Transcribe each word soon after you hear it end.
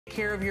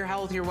care of your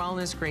health, your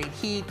wellness, great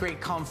heat, great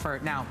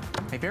comfort. Now,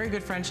 my very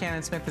good friend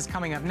Shannon Smith is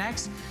coming up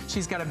next.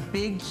 She's got a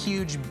big,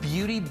 huge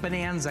beauty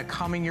bonanza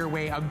coming your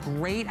way. A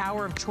great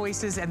hour of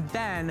choices, and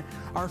then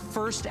our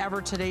first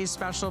ever Today's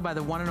Special by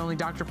the one and only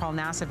Dr. Paul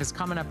Nassif is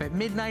coming up at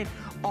midnight.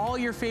 All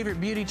your favorite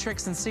beauty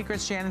tricks and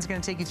secrets. Shannon's gonna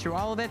take you through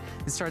all of it.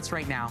 It starts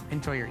right now.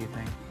 Enjoy your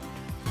evening.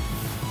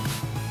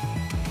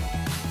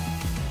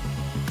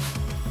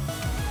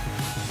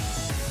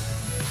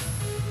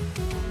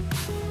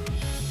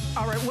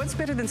 All right, what's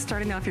better than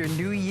starting off your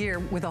new year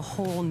with a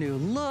whole new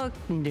look,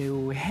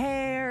 new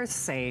hair,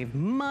 save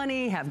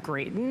money, have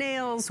great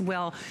nails?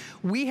 Well,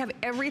 we have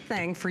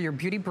everything for your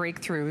beauty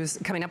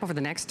breakthroughs coming up over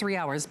the next 3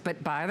 hours.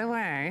 But by the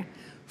way,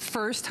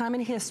 first time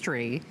in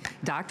history,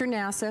 Dr.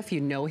 Nassif,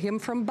 you know him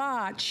from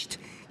Botched.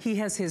 He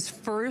has his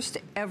first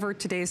ever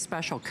Today's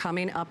Special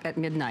coming up at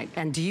midnight.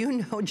 And do you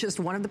know just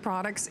one of the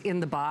products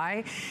in the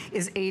buy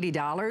is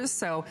 $80?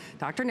 So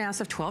Dr.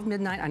 Nassif, 12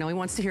 midnight, I know he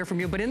wants to hear from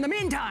you, but in the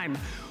meantime,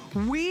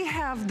 we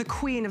have the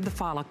queen of the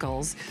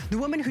follicles, the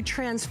woman who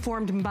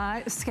transformed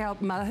my scalp,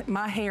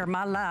 my hair,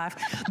 my life,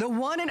 the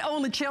one and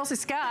only Chelsea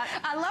Scott.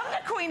 I love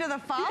the queen of the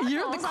follicles.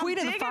 You're the queen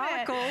of the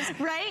follicles.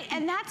 Right?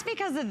 And that's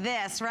because of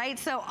this, right?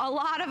 So a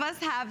lot of us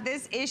have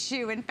this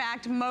issue. In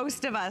fact,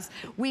 most of us.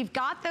 We've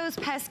got those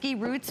pesky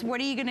roots. What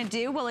are you gonna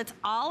do? Well, it's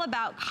all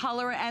about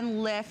color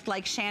and lift,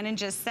 like Shannon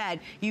just said.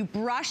 You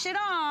brush it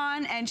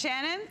on, and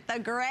Shannon, the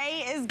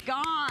gray is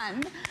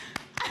gone.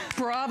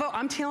 Bravo,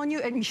 I'm telling you,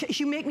 and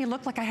you make me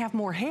look like I have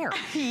more hair.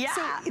 Yeah.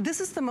 So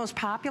this is the most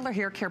popular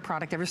hair care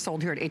product ever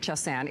sold here at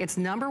HSN. It's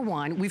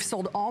 #1. We've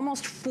sold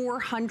almost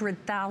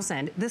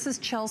 400,000. This is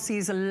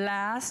Chelsea's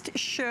last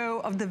show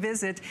of the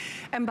visit.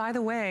 And by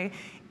the way,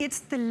 it's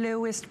the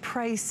lowest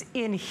price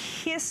in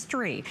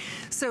history.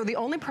 So the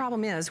only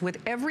problem is with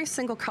every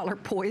single color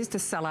poised to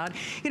sell out,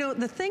 you know,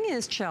 the thing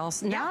is,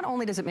 Chelsea, not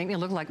only does it make me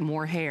look like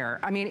more hair,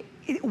 I mean,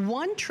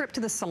 one trip to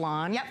the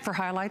salon for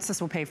highlights,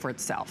 this will pay for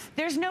itself.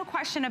 There's no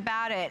question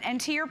about it. And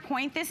to your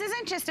point, this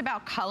isn't just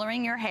about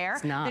coloring your hair.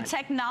 It's not. The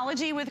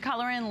technology with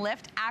Color and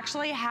Lift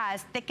actually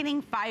has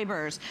thickening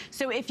fibers.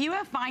 So if you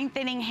have fine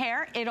thinning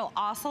hair, it'll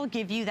also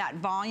give you that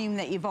volume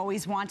that you've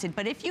always wanted.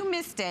 But if you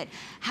missed it,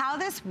 how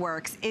this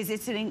works is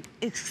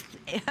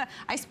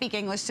I speak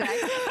English today.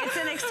 It's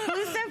an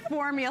exclusive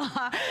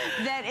formula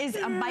that is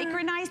a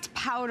micronized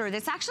powder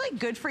that's actually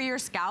good for your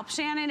scalp,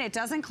 Shannon. It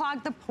doesn't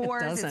clog the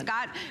pores. It's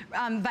got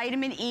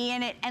vitamin E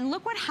in it. And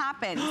look what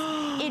happens.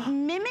 It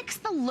mimics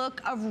the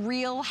look of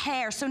real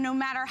hair. So no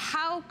matter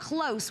how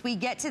close we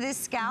get to this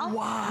scalp,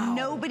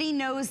 nobody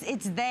knows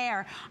it's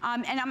there.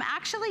 And I'm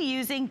actually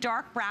using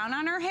dark brown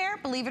on her hair,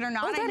 believe it or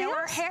not. I know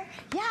her hair,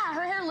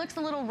 her hair looks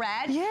a little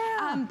red.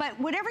 But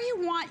whatever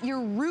you want your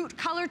root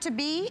color to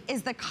be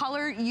is the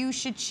color you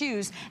should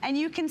choose. And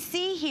you can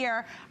see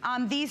here,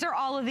 these are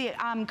all of the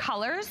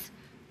colors.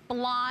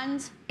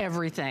 Blonde.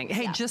 Everything.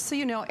 Hey, just so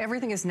you know,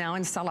 everything is now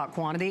in sellout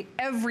quantity.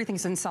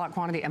 Everything's in sellout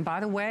quantity. And by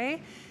the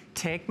way,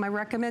 take my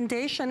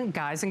recommendation,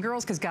 guys and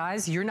girls, because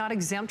guys, you're not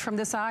exempt from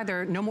this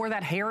either. No more of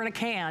that hair in a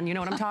can, you know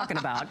what I'm talking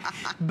about.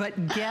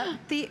 But get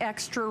the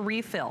extra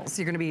refills.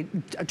 You're gonna be,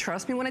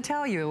 trust me when I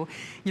tell you,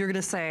 you're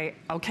gonna say,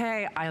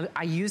 okay,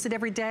 I use it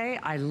every day,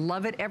 I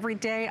love it every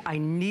day, I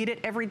need it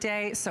every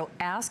day. So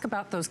ask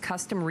about those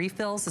custom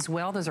refills as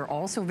well. Those are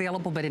also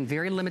available, but in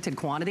very limited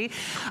quantity.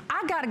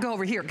 I gotta go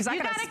over here, because I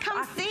gotta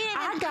come see it.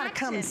 I gotta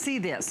come and see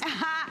this.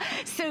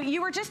 So you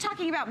were just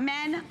talking about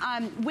men,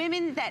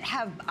 women that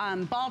have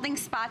balding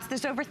spots.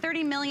 There's over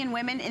 30 million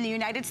women in the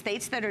United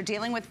States that are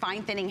dealing with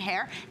fine thinning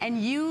hair,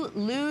 and you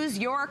lose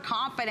your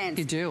confidence.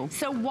 You do.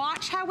 So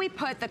watch how we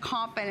put the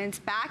confidence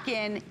back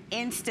in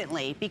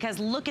instantly, because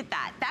look at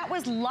that. That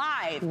was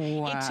live.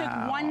 Wow. It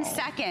took 1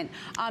 second.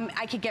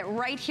 I could get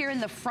right here in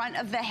the front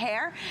of the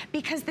hair,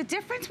 because the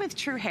difference with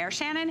True Hair,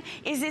 Shannon,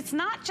 is it's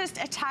not just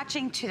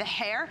attaching to the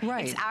hair,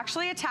 it's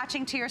actually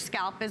attaching to your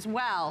scalp as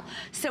well.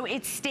 So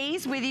it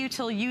stays with you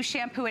till you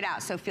shampoo it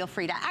out. So feel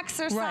free to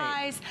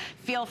exercise,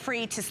 feel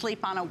free to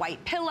sleep on a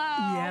white pillow.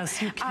 Yes,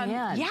 you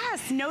can.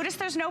 Yes, notice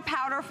there's no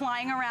powder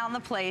flying around the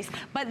place,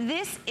 but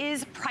this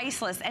is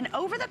priceless. And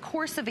over the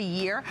course of a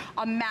year,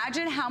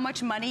 imagine how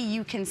much money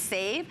you can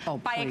save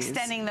by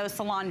extending those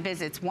salon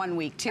visits 1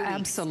 week, 2 weeks.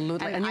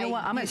 Absolutely. And you know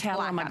what? I'm gonna tell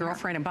on my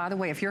girlfriend. And by the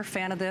way, if you're a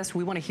fan of this,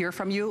 we want to hear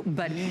from you.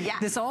 But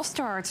this all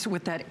starts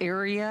with that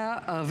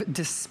area of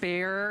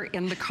despair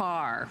in the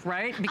car,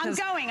 right? Because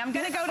I'm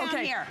gonna go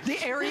down here.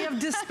 The area of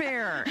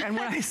despair. And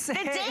when I say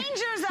the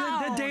danger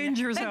zone. The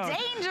danger zone. The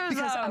danger zone.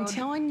 Because I'm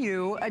telling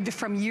you,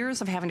 from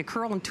years of having to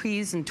curl and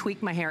tease and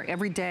tweak my hair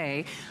every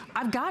day,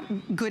 I've got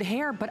good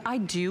hair, but I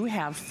do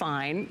have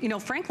fine, you know,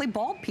 frankly,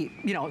 bald,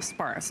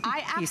 sparse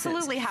I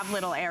absolutely have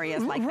little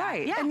areas like that.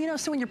 Right. And you know,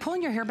 so when you're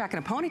pulling your hair back in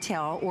a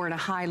ponytail or in a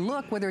high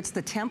look, whether it's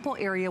the temple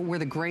area where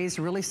the grays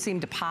really seem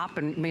to pop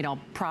and, you know,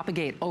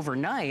 propagate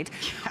overnight,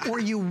 or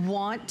you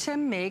want to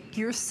make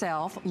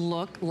yourself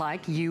look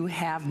like you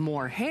have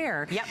more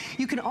hair,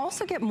 you can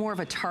also get more of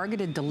a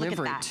targeted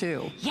delivery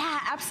too. Yeah,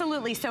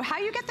 absolutely. So how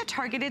you get the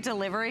targeted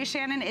delivery,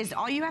 Shannon, is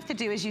all you have to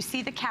do is you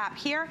see the cap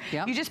here,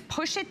 you just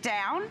push it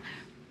down,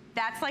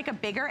 that's like a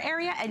bigger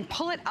area, and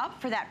pull it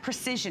up for that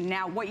precision.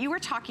 Now, what you were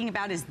talking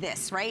about is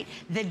this, right?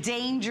 The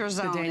danger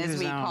zone, as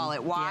we call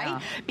it. Why?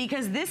 Yeah.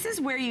 Because this is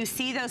where you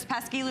see those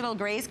pesky little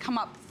grays come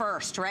up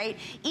first, right?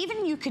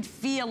 Even you could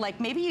feel like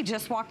maybe you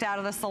just walked out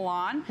of the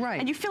salon,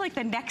 and you feel like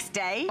the next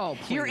day,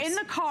 you're in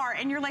the car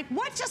and you're like,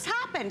 what just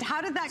happened?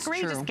 How did that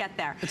gray just get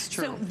there? It's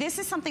true. So this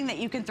is something that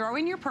you can throw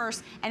in your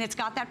purse, and it's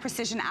got that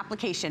precision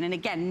application. And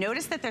again,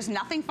 notice that there's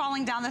nothing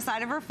falling down the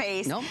side of her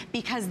face,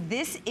 because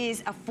this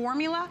is a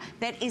formula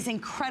that is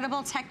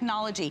incredible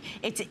technology.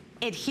 It's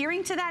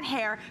adhering to that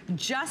hair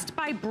just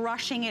by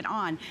brushing it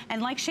on.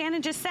 And like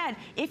Shannon just said,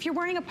 if you're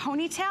wearing a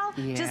ponytail,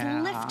 just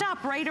lift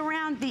up right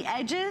around the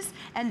edges,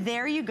 and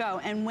there you go.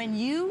 And when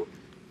you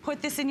put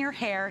this in your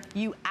hair,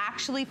 you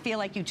actually feel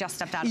like you just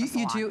stepped out of the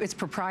salon. You do. It's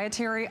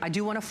proprietary. I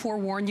do want to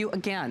forewarn you,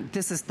 again,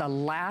 this is the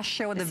last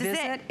show of the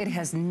visit. It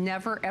has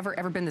never, ever,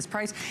 ever been this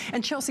price.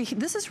 And Chelsea,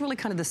 this is really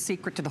kind of the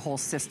secret to the whole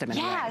system.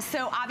 Yeah,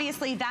 so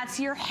obviously that's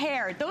your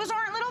hair. Those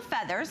aren't little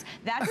feathers.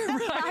 That's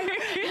the fiber,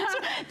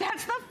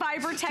 that's the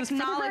fiber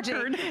technology.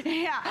 Just for the record.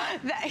 Yeah.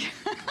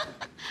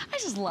 I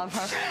just love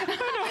her.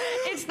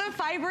 It's the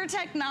fiber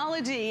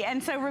technology.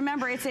 And so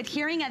remember, it's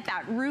adhering at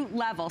that root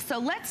level. So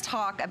let's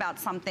talk about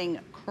something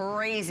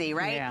crazy,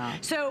 right? Yeah.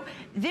 So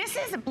this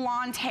is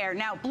blonde hair.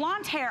 Now,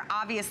 blonde hair,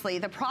 obviously,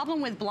 the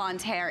problem with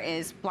blonde hair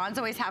is blondes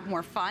always have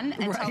more fun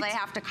until they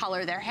have to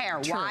color their hair.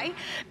 True. Why?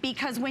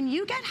 Because when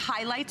you get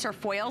highlights or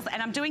foils,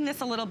 and I'm doing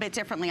this a little bit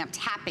differently, I'm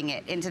tapping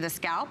it into the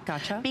scalp.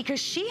 Gotcha. Because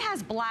she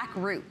has black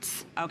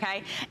roots,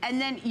 okay?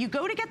 And then you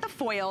go to get the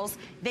foils,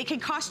 they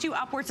can cost you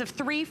upwards of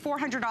 $300,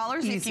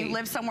 $400 if you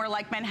live somewhere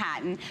like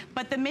Manhattan.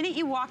 But the minute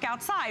you walk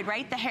outside,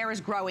 right, the hair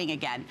is growing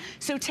again.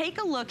 So take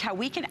a look how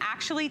we can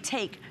actually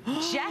take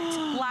jet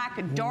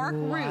black dark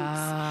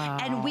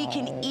roots, and we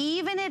can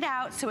even it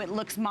out so it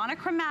looks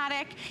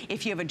monochromatic.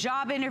 If you have a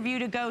job interview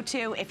to go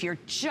to, if you're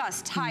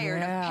just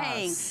tired of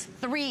paying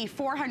 $300,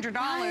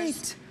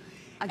 $400.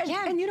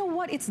 Again. And you know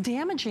what? It's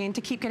damaging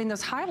to keep getting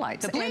those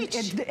highlights. The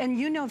bleach. And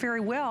you know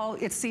very well,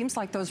 it seems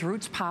like those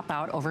roots pop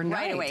out overnight.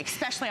 Right away,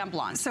 especially on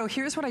blondes. So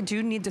here's what I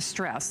do need to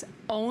stress.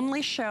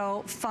 Only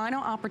show,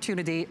 final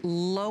opportunity,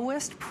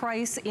 lowest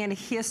price in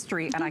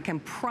history. And I can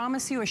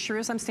promise you, as sure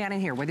as I'm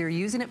standing here, whether you're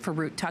using it for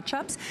root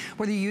touch-ups,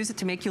 whether you use it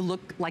to make you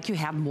look like you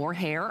have more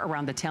hair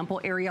around the temple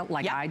area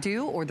like I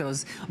do, or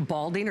those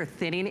balding or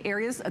thinning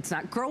areas, it's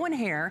not growing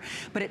hair,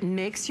 but it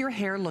makes your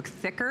hair look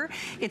thicker.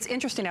 It's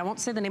interesting, I won't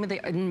say the name of the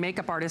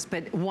makeup artist,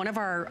 but one of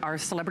our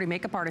celebrity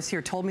makeup artists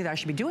here told me that I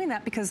should be doing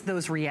that because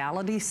those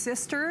reality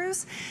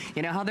sisters,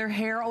 you know how their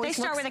hair always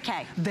They start with a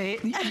K. They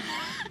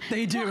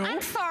do. Well,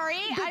 I'm sorry.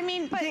 I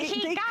mean, but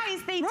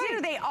guys, they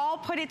do. They all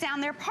put it down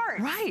their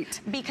parts.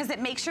 Right. Because it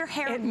makes your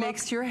hair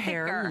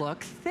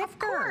look thicker. Of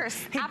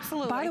course. Hey,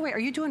 absolutely. By the way, are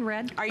you doing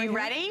red? Are you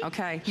ready?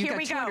 Okay. Here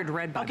we go. 200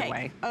 red, by the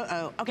way.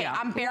 Okay, Yeah.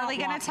 I'm barely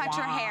going to touch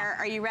your hair.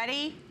 Are you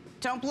ready?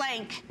 Don't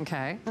blink.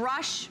 Okay.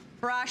 Brush,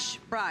 brush,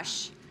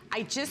 brush.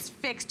 I just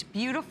fixed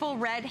beautiful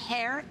red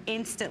hair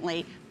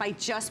instantly by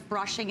just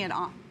brushing it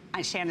on.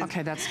 Shannon.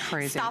 Okay, that's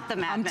crazy. Stop the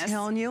madness. I'm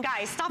telling you.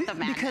 Guys, stop the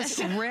madness.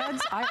 Because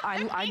reds,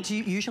 I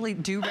usually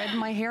do red in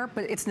my hair,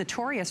 but it's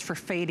notorious for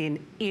fading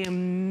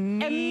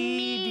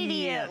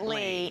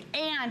immediately.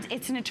 And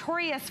it's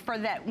notorious for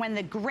that when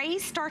the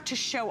grays start to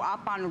show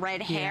up on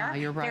red hair,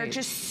 you're right. They're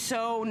just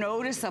so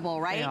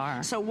noticeable, right? They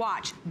are. So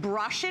watch,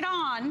 brush it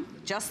on,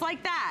 just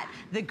like that.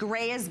 The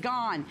gray is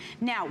gone.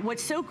 Now,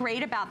 what's so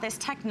great about this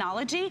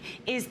technology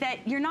is that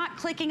you're not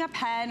clicking a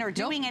pen or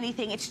doing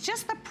anything. It's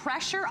just the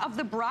pressure of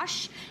the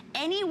brush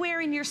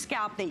anywhere in your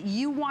scalp that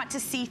you want to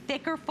see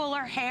thicker,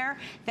 fuller hair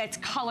that's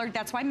colored.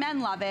 That's why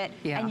men love it.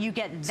 And you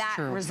get that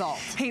result.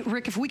 Hey,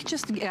 Rick, if we could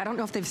just, I don't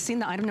know if they've seen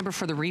the item number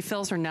for the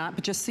refills or not,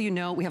 but just so you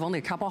know, we have only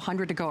a couple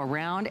hundred to go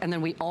around. And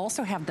then we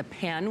also have the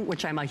pen,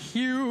 which I'm a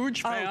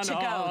huge fan of.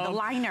 The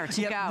liner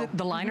to go.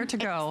 The liner to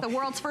go. It's the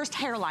world's first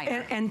hair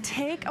liner. And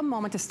take a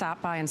moment to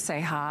stop by and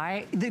say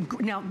hi.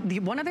 Now, the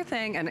one other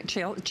thing, and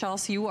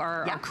Chelsea, you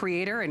are a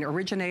creator and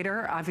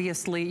originator.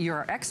 Obviously, you're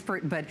our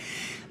expert, but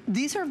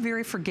these are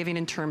very forgiving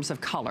in terms of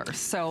color.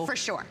 So for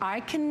sure. I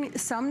can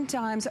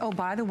sometimes, oh,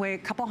 by the way, a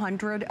couple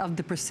hundred of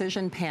the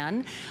precision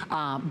pen,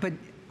 but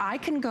I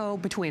can go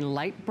between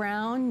light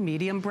brown,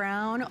 medium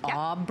brown,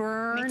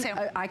 auburn. Me too.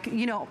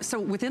 You know, so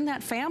within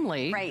that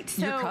family,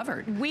 you're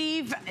covered.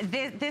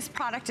 This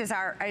product is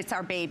it's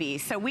our baby.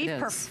 So we've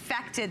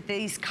perfected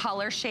these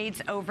color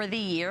shades over the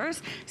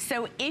years.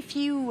 So if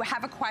you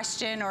have a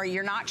question or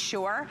you're not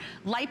sure,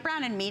 light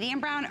brown and medium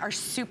brown are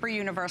super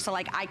universal.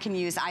 Like I can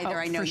use either.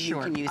 I know you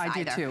can use either.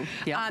 I do too.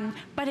 Yeah.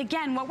 But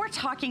again, what we're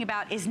talking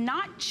about is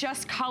not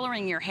just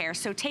coloring your hair.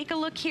 So take a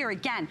look here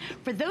again.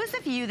 For those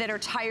of you that are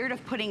tired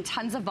of putting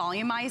tons of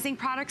volumizing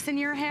products in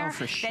your hair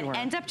that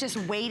end up just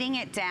weighting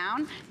it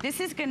down,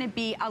 this is going to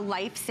be a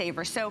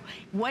lifesaver. So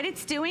what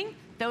it's doing,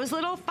 those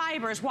little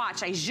fibers,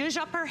 watch, I zhuzh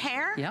up her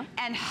hair,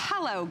 and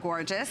hello,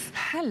 gorgeous.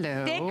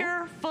 Hello.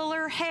 Thicker,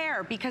 fuller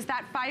hair, because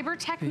that fiber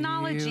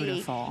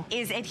technology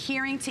is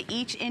adhering to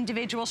each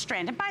individual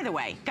strand. And by the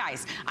way,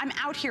 guys, I'm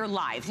out here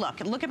live.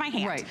 Look at my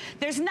hand. Right.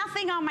 There's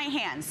nothing on my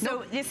hands.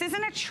 So this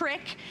isn't a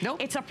trick.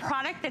 It's a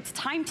product that's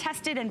time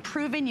tested and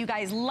proven. You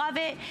guys love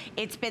it.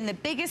 It's been the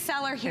biggest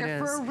seller here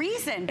for a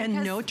reason.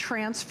 And no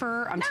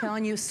transfer. I'm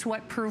telling you,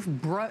 sweat proof,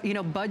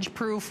 budge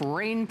proof,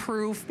 rain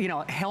proof,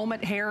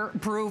 helmet hair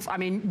proof. I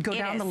mean, go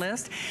down the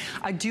list.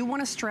 I do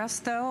want to stress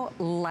though,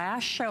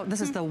 last show,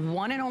 this is the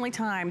one and only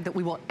time that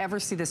we will ever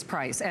see this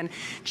price. And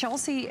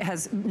Chelsea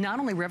has not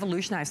only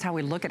revolutionized how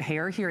we look at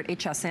hair here at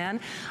HSN,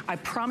 I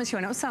promise you,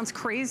 I know it sounds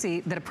crazy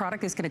that a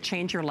product is going to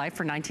change your life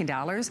for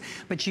 $19,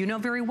 but you know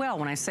very well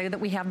when I say that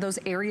we have those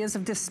areas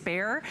of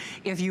despair,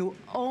 if you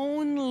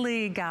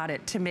only got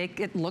it to make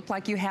it look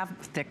like you have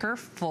thicker,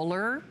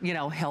 fuller,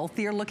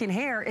 healthier looking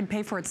hair, it'd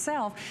pay for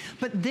itself.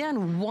 But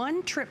then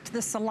one trip to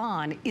the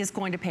salon is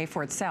going to pay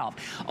for itself.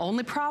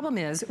 Only problem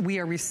is we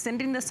are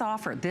rescinding this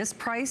offer. This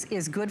price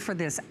is good for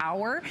this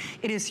hour.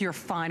 It is your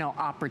final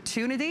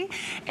opportunity.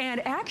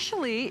 And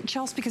actually,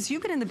 Chelsea, because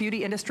you've been in the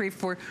beauty industry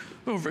for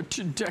over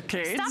 2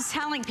 decades. Stop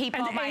telling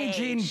people and my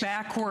aging age.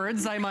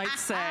 backwards, I might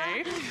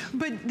say.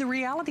 But the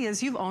reality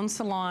is you've owned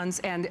salons,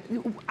 and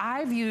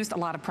I've used a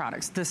lot of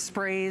products. The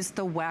sprays,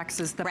 the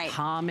waxes, the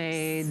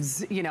pomades,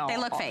 They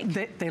look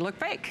fake. They look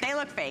fake. They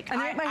look fake. And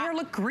they make my hair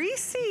look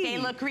greasy. They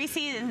look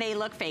greasy and they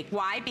look fake.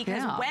 Why?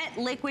 Because wet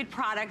liquid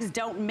products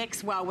don't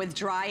mix well with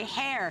dry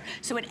hair.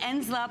 So it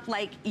ends up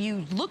like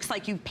looks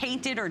like you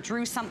painted or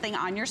drew something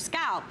on your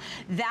scalp.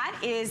 That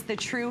is the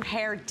true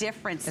hair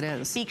difference. It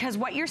is. Because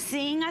what you're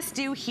seeing us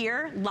do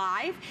here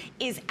live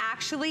is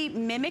actually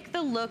mimic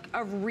the look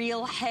of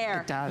real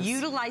hair. It does.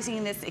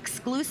 Utilizing this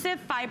exclusive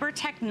fiber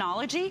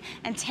technology,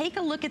 and take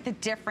a look at the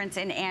difference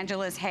in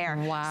Angela's hair.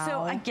 Wow.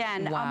 So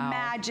again,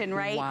 imagine,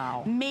 right?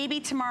 Wow. Maybe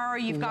tomorrow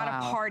you've got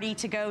a party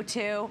to go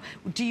to.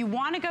 Do you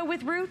want to go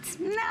with roots?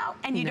 No.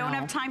 And you don't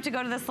have time to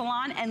go to the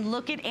salon and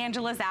look at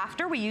Angela's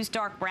after. We use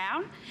dark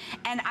brown.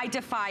 And I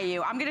defy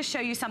you. I'm going to show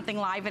you something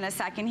live in a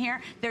second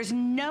here. There's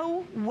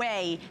no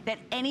way that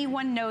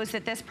anyone knows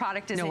that this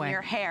product is in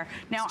your hair.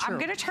 Now, I'm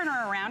going to turn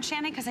her around,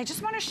 Shannon, because I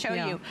just want to show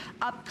you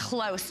up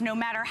close, no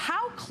matter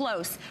how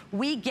close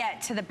we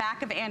get to the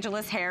back of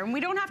Angela's hair. And we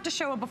don't have to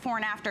show a before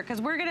and after,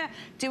 because we're going to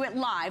do it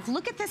live.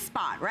 Look at this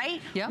spot,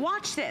 right?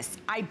 Watch this.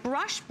 I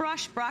brush,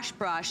 brush, brush,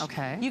 brush.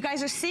 Okay. You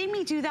guys are seeing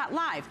me do that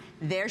live.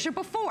 There's your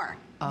before.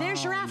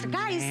 There's your after.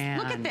 Guys,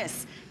 look at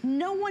this.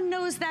 No one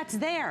knows that's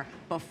there.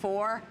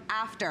 Before,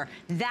 after.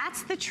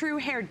 That's the true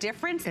hair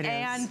difference,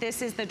 and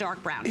this is the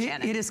dark brown,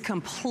 Shannon. It is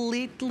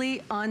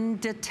completely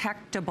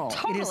undetectable.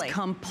 Totally. It is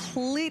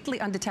completely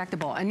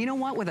undetectable. And you know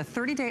what? With a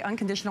 30-day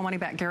unconditional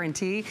money-back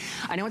guarantee,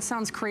 I know it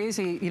sounds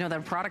crazy, that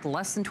a product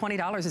less than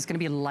 $20 is going to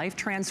be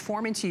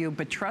life-transforming to you,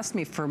 but trust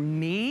me, for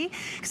me,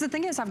 because the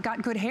thing is, I've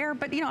got good hair,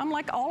 but, I'm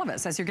like all of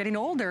us. As you're getting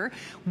older,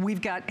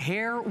 we've got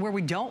hair where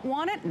we don't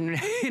want it, and,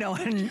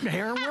 and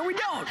hair where we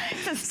don't.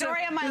 It's the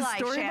story of my life,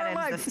 Shannon.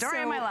 It's the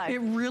story of my life. It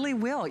really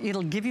will.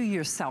 It'll give you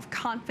your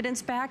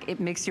self-confidence back. It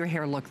makes your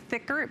hair look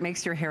thicker. It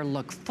makes your hair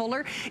look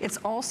fuller. It's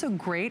also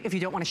great if you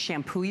don't want to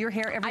shampoo your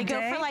hair every day.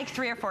 I go for like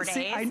 3 or 4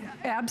 days.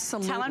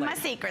 Absolutely. Telling my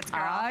secrets,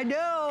 girl. I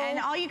know. And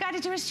all you got to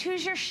do is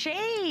choose your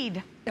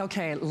shade.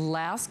 Okay,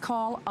 last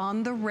call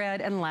on the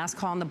red and last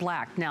call on the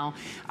black. Now,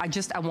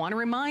 I want to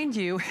remind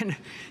you, and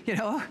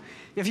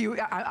if you,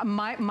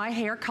 my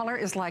hair color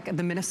is like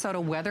the Minnesota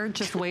weather.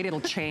 Just wait,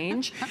 it'll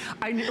change.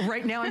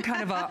 Right now, I'm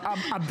kind of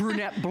a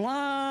brunette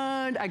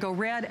blonde. I go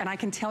red, and I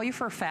can tell you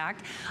for a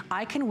fact,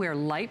 I can wear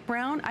light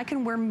brown. I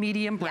can wear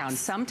medium brown.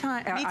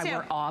 Sometimes I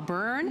wear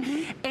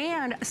auburn,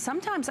 and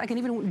sometimes I can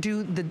even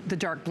do the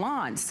dark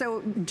blonde. So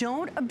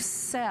don't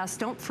obsess.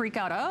 Don't freak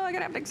out. Oh, I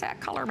gotta have the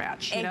exact color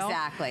match.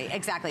 Exactly.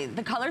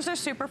 The colors are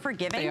super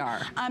forgiving. They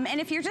are.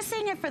 And if you're just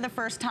seeing it for the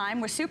first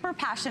time, we're super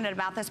passionate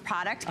about this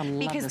product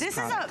because this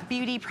is a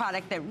beauty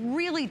product that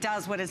really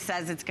does what it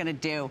says it's going to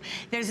do.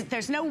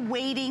 There's no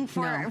waiting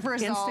for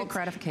results. Instant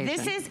gratification.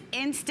 This is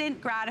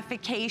instant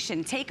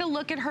gratification. Take a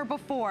look at her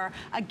before.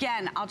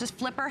 Again, I'll just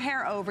flip her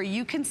hair over.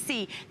 You can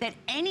see that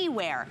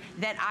anywhere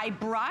that I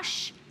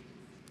brush,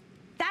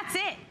 that's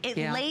it.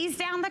 It lays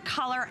down the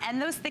color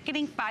and those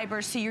thickening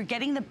fibers, so you're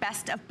getting the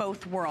best of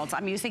both worlds.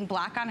 I'm using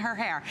black on her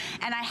hair.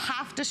 And I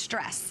have to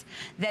stress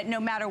that no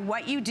matter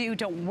what you do,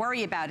 don't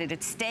worry about it.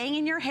 It's staying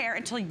in your hair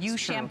until you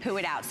shampoo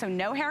it out. So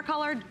no hair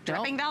color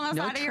dripping down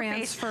the side of your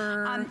face.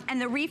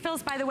 And the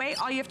refills, by the way,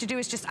 all you have to do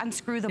is just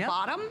unscrew the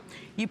bottom.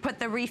 You put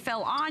the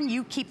refill on,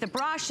 you keep the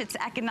brush. It's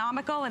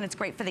economical and it's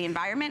great for the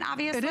environment,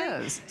 obviously.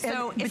 It is.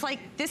 So it's like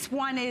this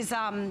one is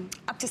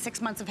up to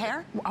 6 months of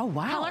hair. Oh,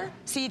 wow. Color.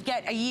 So you'd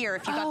get a year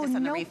if you you got this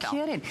on the refill. Oh,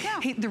 no kidding.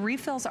 Yeah. Hey, the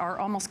refills are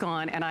almost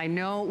gone, and I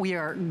know we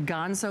are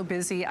gone so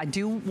busy. I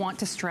do want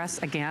to stress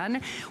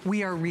again,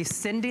 we are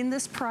rescinding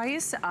this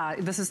price.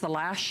 This is the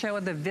last show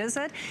of the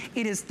visit.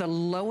 It is the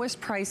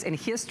lowest price in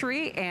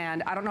history,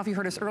 and I don't know if you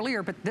heard us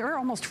earlier, but there are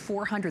almost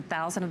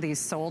 400,000 of these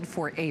sold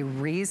for a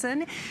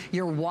reason.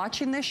 You're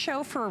watching this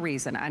show for a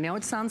reason. I know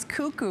it sounds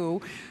cuckoo.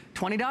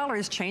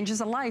 $20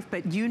 changes a life,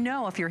 but you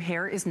know if your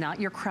hair is not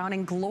your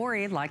crowning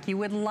glory like you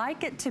would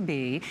like it to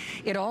be,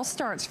 it all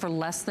starts for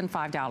less than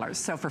 $5.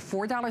 So for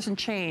 $4 and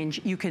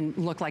change, you can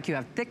look like you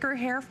have thicker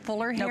hair,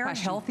 fuller hair,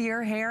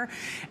 healthier hair,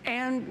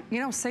 and, you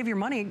know, save your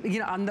money, you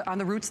know, on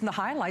the roots and the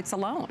highlights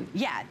alone.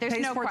 Yeah, there's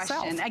no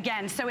question.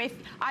 Again, so if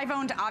I've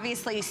owned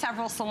obviously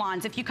several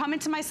salons, if you come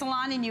into my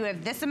salon and you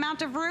have this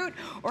amount of root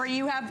or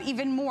you have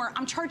even more,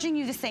 I'm charging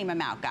you the same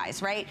amount,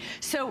 guys, right?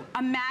 So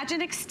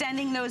imagine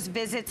extending those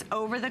visits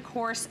over the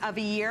course of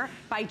a year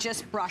by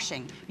just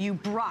brushing. You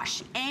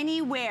brush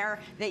anywhere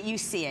that you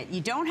see it.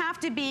 You don't have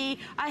to be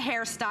a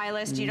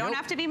hairstylist. You don't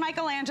have to be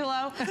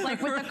Michelangelo,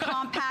 like with the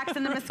compacts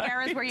and the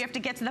mascaras where you have to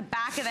get to the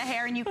back of the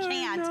hair and you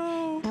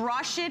can't.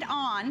 Brush it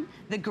on.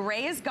 The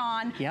gray is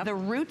gone. The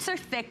roots are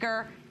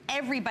thicker.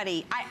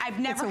 Everybody, I've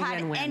never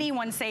had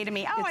anyone say to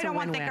me, oh, I don't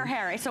want thicker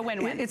hair. It's a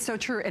win-win. It's so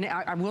true. And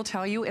I will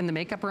tell you, in the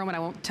makeup room, and I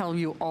won't tell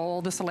you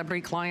all the celebrity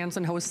clients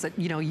and hosts that,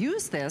 you know,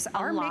 use this,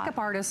 our makeup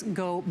artists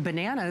go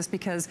bananas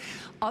because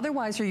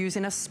otherwise you're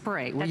using a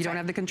spray where you don't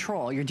have the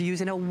control. You're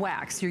using a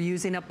wax. You're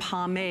using a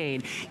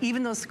pomade.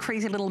 Even those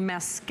crazy little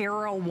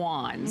mascara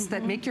wands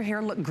that make your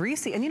hair look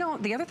greasy. And, you know,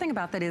 the other thing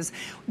about that is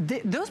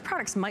those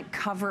products might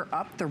cover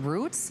up the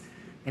roots.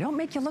 They don't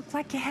make you look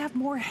like you have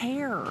more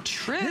hair.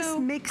 True. This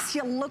makes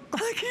you look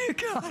like you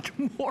got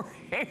more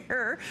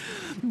hair.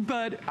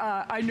 But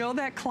I know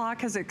that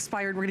clock has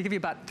expired. We're gonna give you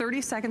about 30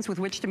 seconds with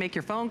which to make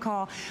your phone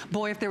call.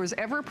 Boy, if there was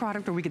ever a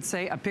product where we could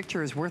say a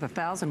picture is worth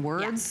 1,000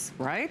 words,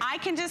 right? I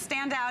can just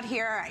stand out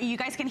here. You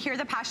guys can hear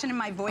the passion in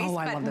my voice,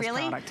 I but love this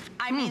really, product.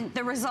 I mean,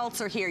 the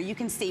results are here. You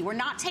can see we're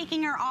not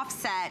taking our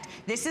offset.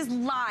 This is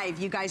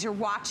live. You guys are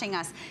watching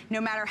us. No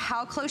matter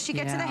how close you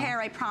get to the hair,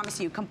 I promise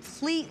you,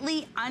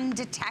 completely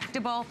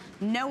undetectable.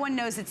 No one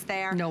knows it's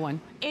there. No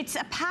one. It's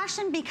a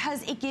passion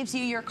because it gives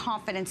you your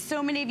confidence.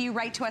 So many of you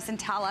write to us and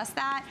tell us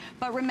that.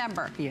 But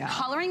remember,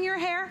 coloring your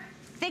hair,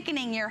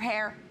 thickening your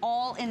hair,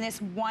 all in this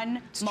one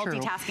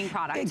multitasking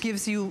product. It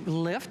gives you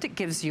lift, it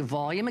gives you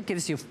volume, it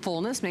gives you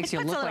fullness, makes you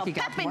look like you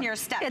got more. Puts a little pep in your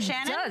step,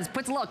 Shannon. It does,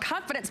 puts a little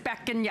confidence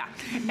back in ya.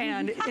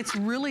 And it's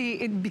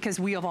really, because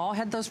we have all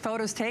had those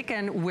photos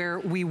taken where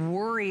we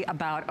worry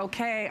about,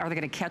 okay, are they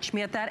gonna catch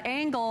me at that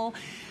angle?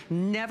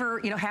 Never,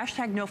 you know,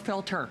 hashtag no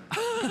filter,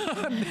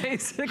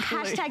 basically.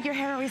 Hashtag your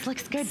hair always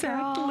looks good,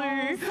 girls.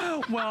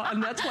 Well,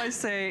 and that's why I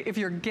say, if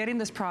you're getting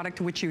this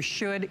product, which you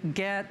should,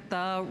 get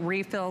the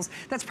refills.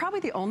 That's probably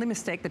the only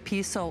mistake that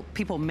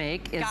people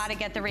make is gotta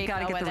get the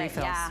refill with it.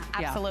 Yeah,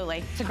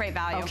 absolutely. It's a great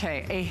value.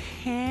 Okay, a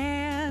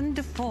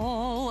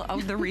handful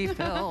of the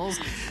refills.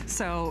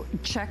 So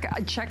check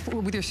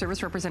with your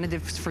service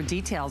representatives for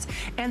details.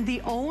 And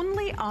the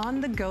only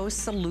on-the-go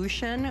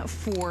solution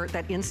for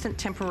that instant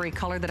temporary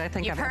color that I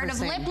think I've ever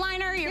seen. You've heard of lip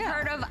liner, you've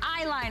heard of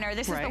eyeliner.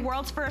 This is the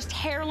world's first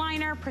hair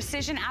liner,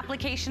 precision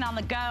application on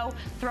the go.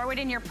 Throw it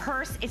in your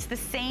purse. It's the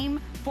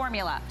same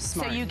formula.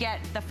 Smart. So you get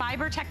the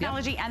fiber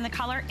technology and the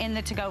color in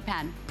the to-go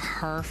pen.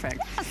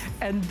 Perfect.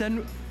 And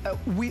then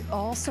we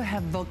also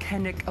have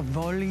volcanic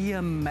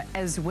volume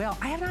as well.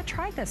 I have not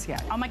tried this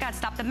yet. Oh my God,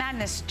 stop the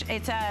madness.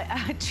 It's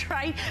a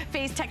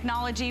tri-phase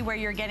technology where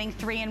you're getting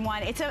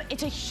 3-in-1.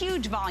 It's a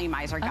huge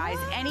volumizer, guys.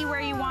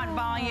 Anywhere you want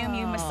volume,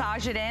 you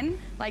massage it in,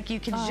 like you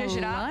can zhuzh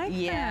it up.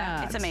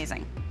 Yeah, it's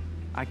amazing.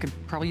 I could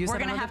probably use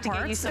that in other parts. We're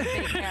gonna have to get you some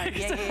big hair.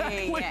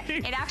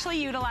 Yeah. It actually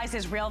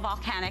utilizes real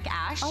volcanic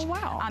ash. Oh,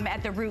 wow.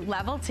 At the root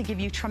level to give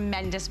you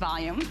tremendous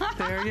volume.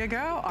 There you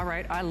go. All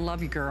right, I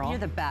love you, girl. You're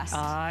the best.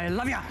 I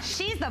love you.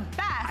 She's the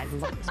best. I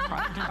love this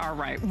product. All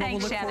right. Well,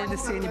 Thanks, we'll look forward to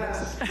seeing you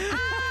next.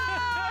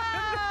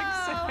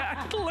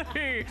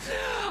 Exactly.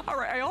 All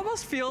right, I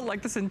almost feel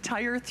like this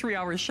entire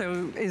 3-hour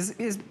show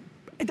is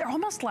they're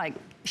almost like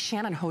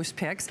Shannon host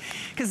picks,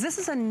 because this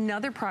is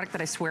another product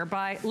that I swear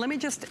by. Let me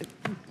just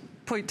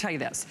tell you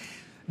this.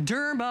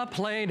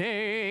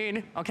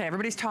 Dermaplaning. Okay,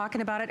 everybody's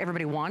talking about it.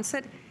 Everybody wants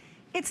it.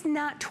 It's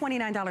not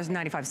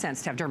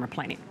 $29.95 to have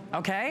dermaplaning,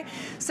 okay?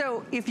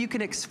 So if you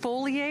can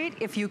exfoliate,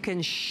 if you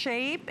can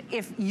shape,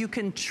 if you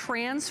can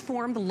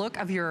transform the look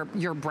of your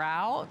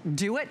brow,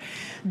 do it.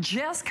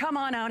 Jess, come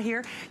on out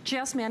here.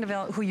 Jess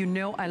Mandeville, who you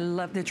know I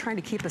love, they're trying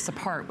to keep us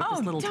apart with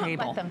this little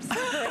table. Don't let them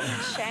separate,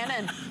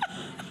 Shannon.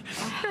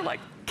 You're like,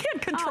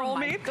 can't control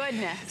me. Oh my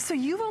goodness. So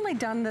you've only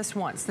done this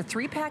once. The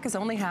 3-pack has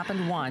only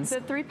happened once. The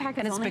 3-pack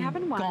has only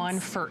happened once. And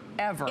it's been gone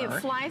forever. It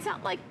flies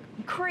out like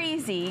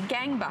crazy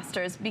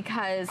gangbusters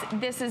because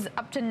this is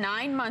up to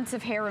 9 months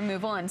of hair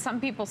removal, and some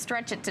people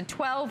stretch it to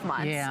 12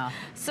 months. Yeah.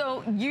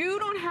 So you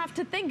don't have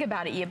to think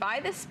about it. You buy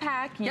this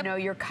pack, you know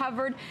you're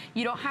covered.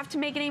 You don't have to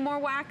make any more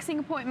waxing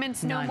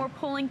appointments, no more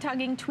pulling,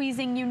 tugging,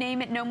 tweezing, you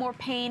name it, no more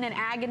pain and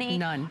agony.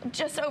 None.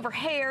 Just over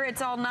hair,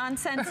 it's all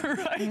nonsense.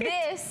 Right.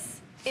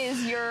 This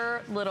is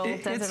your little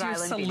desert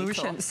island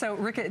solution. So,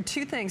 Ricka,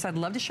 two things. I'd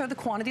love to show the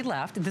quantity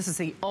left. This is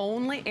the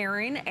only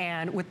airing,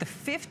 and with the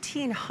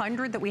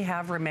 1,500 that we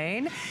have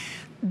remain,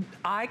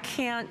 I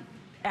can't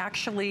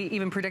actually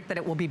even predict that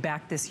it will be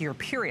back this year,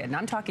 period. And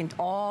I'm talking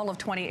all of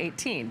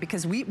 2018,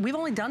 because we've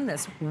only done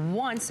this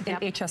once in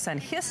HSN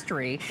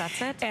history.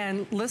 That's it.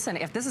 And listen,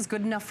 if this is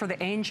good enough for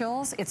the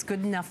angels, it's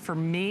good enough for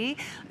me.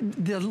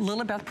 The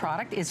Lilibeth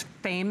product is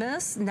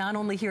famous, not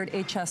only here at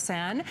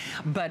HSN,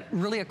 but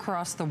really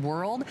across the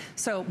world.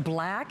 So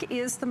black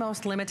is the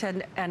most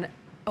limited, and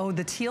oh,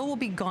 the teal will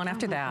be gone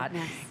after that.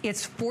 Goodness.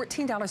 It's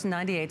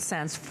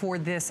 $14.98 for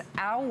this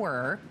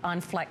hour on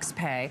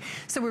FlexPay.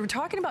 So we were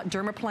talking about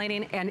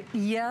dermaplaning, and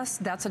yes,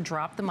 that's a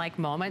drop the mic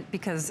moment,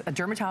 because a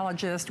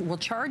dermatologist will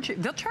charge you,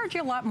 they'll charge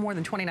you a lot more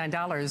than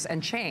 $29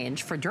 and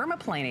change for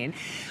dermaplaning.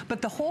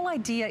 But the whole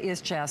idea is,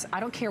 Jess,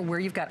 I don't care where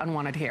you've got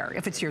unwanted hair.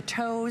 If it's your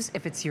toes,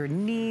 if it's your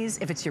knees,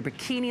 if it's your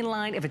bikini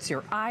line, if it's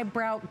your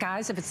eyebrow,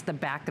 guys, if it's the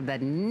back of the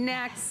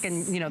neck,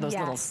 and you know, those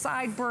little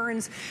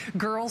sideburns.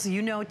 Girls,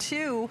 you know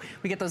too,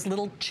 we get those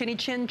little chinny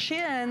chin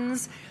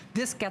chins.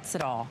 This gets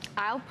it all.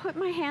 I'll put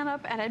my hand up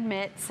and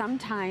admit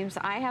sometimes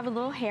I have a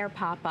little hair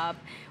pop up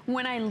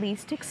when I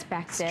least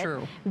expect it. It's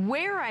true.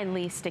 Where I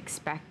least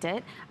expect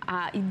it.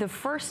 The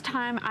first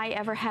time I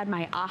ever had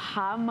my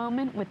aha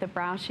moment with the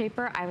brow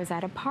shaper, I was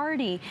at a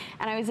party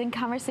and I was in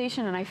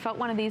conversation and I felt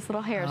one of these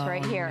little hairs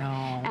right here. No.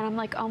 And I'm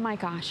like, oh my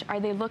gosh, are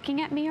they looking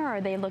at me or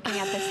are they looking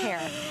at this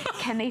hair?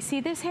 Can they see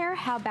this hair?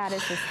 How bad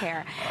is this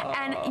hair?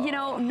 And you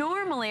know,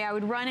 normally I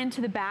would run into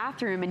the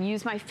bathroom and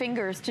use my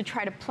fingers to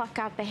try to pluck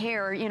out the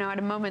hair, you know, at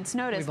a moment's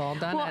notice. We've all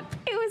done it.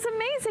 It was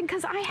amazing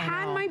because I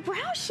had my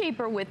brow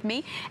shaper with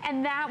me,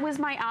 and that was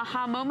my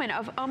aha moment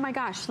of, oh my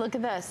gosh, look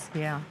at this.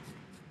 Yeah.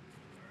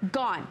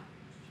 Gone.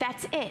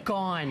 That's it.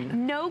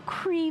 Gone. No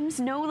creams,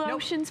 no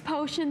lotions,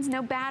 potions,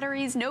 no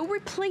batteries, no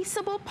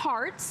replaceable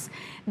parts.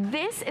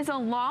 This is a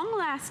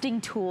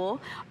long-lasting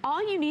tool.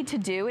 All you need to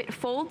do, it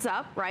folds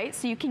up, right?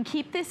 So you can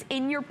keep this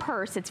in your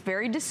purse. It's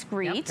very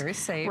discreet. Yep, very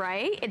safe.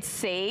 Right? It's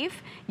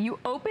safe. You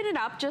open it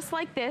up just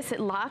like this. It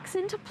locks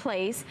into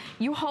place.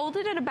 You hold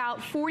it at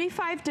about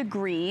 45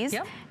 degrees.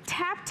 Yep.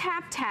 Tap,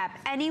 tap, tap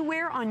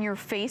anywhere on your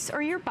face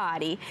or your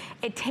body.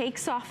 It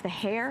takes off the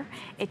hair.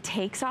 It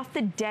takes off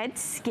the dead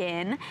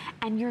skin,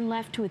 and you're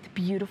left with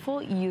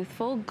beautiful,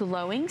 youthful,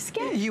 glowing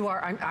skin. You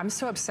are. I'm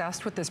so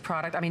obsessed with this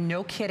product. I mean,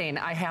 no kidding.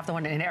 I have the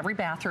one in every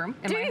bathroom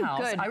in my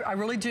house. Good. I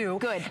really do.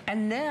 Good.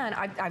 And then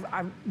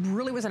I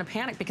really was in a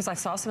panic because I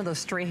saw some of those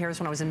stray hairs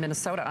when I was in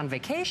Minnesota on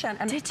vacation.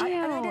 And Did you?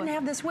 And I didn't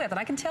have this with. And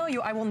I can tell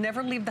you, I will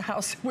never leave the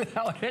house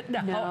without it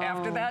now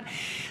after that.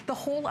 The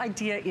whole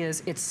idea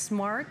is it's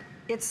smart,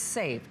 it's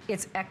safe,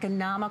 it's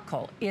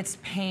economical, it's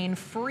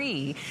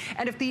pain-free.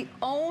 And if the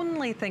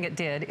only thing it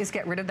did is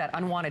get rid of that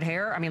unwanted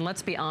hair, I mean,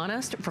 let's be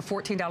honest, for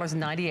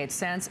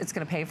 $14.98, it's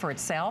gonna pay for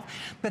itself.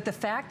 But the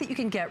fact that you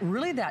can get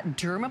really that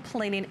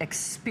dermaplaning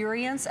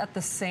experience at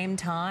the same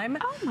time.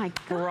 Oh my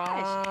gosh.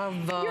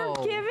 Bravo.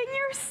 You're giving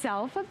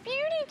yourself a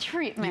beauty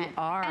treatment. You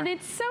are. And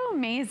it's so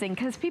amazing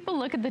because people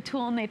look at the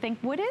tool and they think,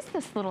 what is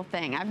this little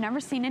thing? I've never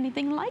seen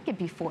anything like it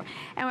before.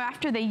 And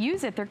after they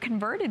use it, they're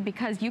converted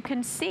because you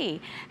can see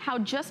how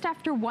just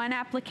after one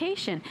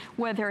application,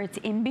 whether it's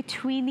in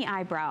between the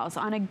eyebrows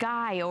on a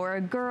guy or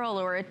a girl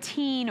or a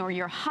teen or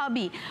your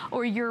hubby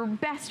or your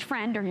best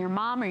friend or your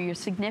mom or your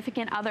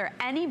significant other,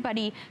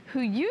 anybody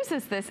who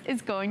uses this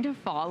is going to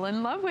fall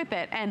in love with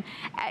it. And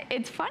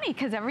it's funny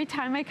because every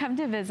time I come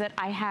to visit,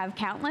 I have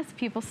countless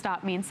people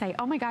stop me and say,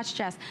 oh my gosh,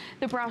 Jess,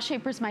 the Brow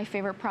Shaper is my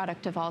favorite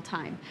product of all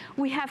time.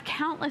 We have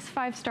countless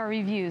 5-star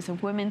reviews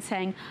of women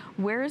saying,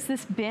 where has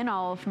this been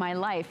all of my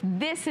life?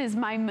 This is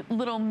my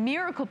little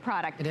miracle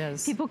product. It is.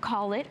 People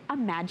call it a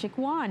magic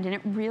wand, and it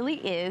really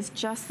is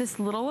just this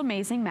little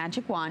amazing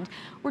magic wand.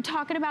 We're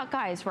talking about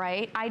guys,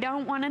 right? I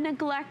don't want to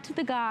neglect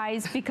the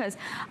guys because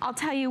I'll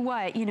tell you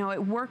what, you know,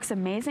 it works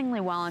amazingly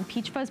well on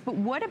Peach Fuzz, but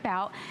what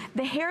about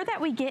the hair that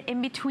we get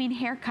in between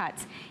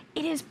haircuts?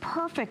 It is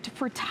perfect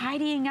for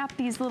tidying up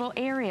these little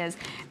areas.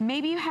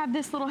 Maybe you have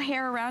this little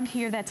hair around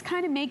here that's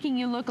kind of making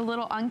you look a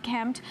little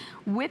unkempt.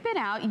 Whip it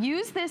out,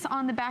 use this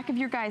on the back of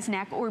your guy's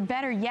neck, or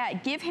better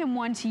yet, give him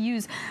one to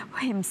use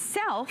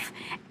himself,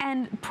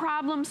 and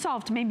problem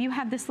solved. Maybe you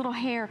have this little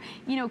hair,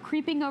 you know,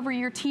 creeping over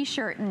your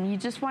t-shirt and you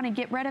just want to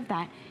get rid of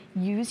that.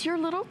 Use your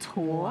little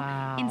tool.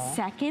 Wow. In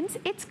seconds,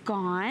 it's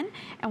gone.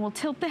 And we'll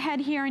tilt the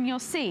head here and you'll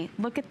see,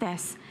 look at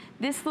this.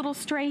 This little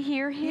stray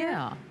hair here.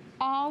 Yeah.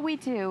 All we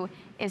do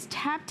is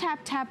tap, tap,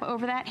 tap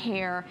over that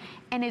hair,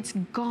 and it's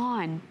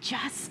gone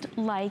just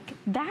like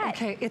that.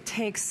 Okay, it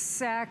takes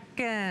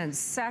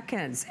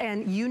seconds.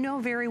 And you know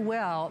very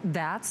well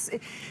that's,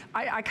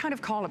 I kind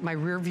of call it my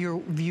rear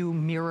view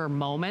mirror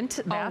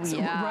moment. That's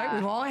right,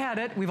 we've all had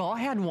it. We've all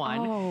had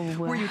one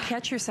where you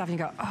catch yourself and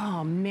you go,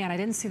 oh man, I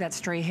didn't see that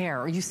stray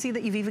hair. Or you see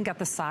that you've even got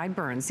the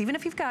sideburns. Even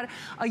if you've got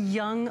a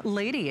young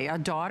lady, a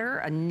daughter,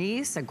 a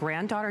niece, a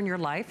granddaughter in your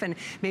life, and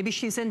maybe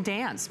she's in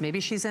dance, maybe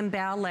she's in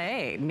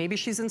ballet, maybe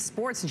she's in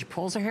sports, shorts and she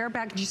pulls her hair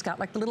back and she's got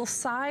like the little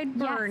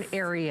sideburn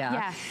area.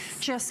 Yes.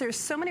 Just, there's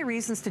so many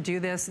reasons to do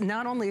this.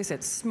 Not only is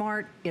it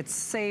smart, it's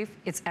safe,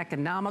 it's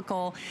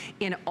economical.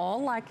 In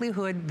all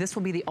likelihood, this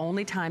will be the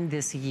only time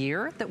this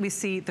year that we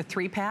see the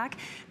 3-pack.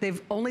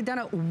 They've only done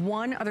it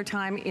one other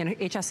time in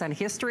HSN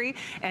history,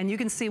 and you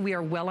can see we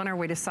are well on our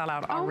way to sell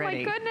out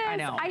already. Oh my goodness. I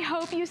know. I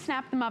hope you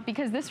snap them up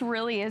because this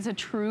really is a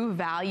true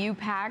value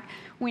pack.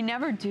 We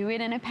never do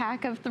it in a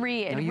pack of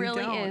 3. It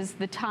really is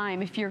the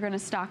time. If you're gonna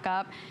stock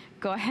up,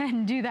 go ahead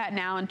and do that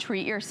now and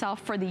treat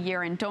yourself for the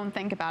year and don't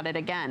think about it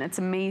again. It's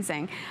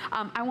amazing.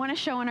 I wanna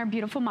show on our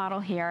beautiful model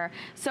here.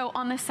 So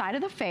on the side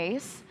of the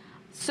face,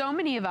 so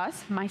many of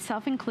us,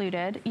 myself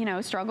included, you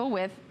know, struggle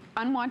with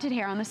unwanted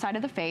hair on the side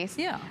of the face.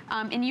 Yeah.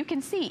 And you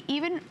can see,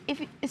 even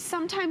if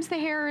sometimes the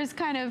hair is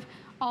kind of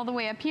all the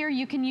way up here,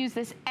 you can use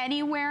this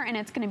anywhere and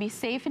it's gonna be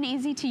safe and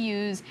easy to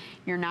use.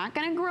 You're not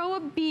gonna grow a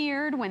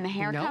beard when the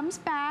hair comes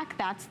back.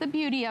 That's the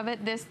beauty of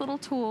it. This little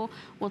tool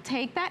will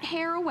take that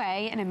hair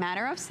away in a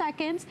matter of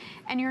seconds,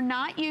 and you're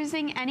not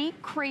using any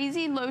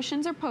crazy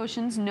lotions or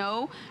potions,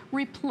 no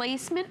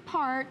replacement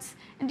parts.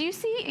 And do you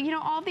see, you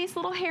know, all these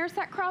little hairs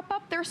that crop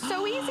up? They're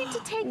so easy to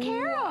take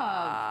care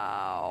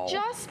of.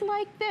 Just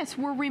like this,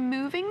 we're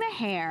removing the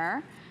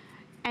hair,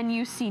 and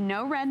you see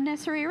no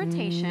redness or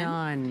irritation.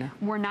 None.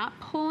 We're not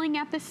pulling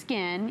at the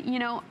skin. You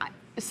know,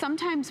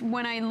 sometimes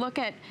when I look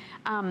at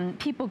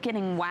people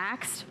getting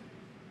waxed,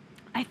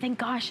 I think,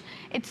 gosh,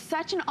 it's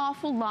such an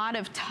awful lot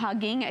of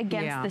tugging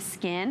against the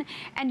skin,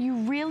 and you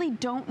really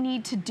don't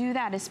need to do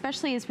that,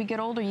 especially as we get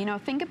older. You know,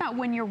 think about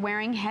when you're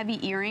wearing heavy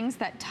earrings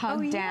that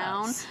tug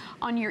down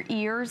on your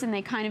ears and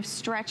they kind of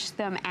stretch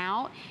them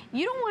out.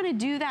 You don't want to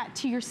do that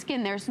to your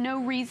skin. There's no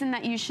reason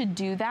that you should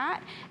do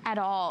that at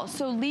all.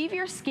 So leave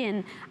your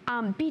skin,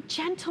 be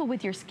gentle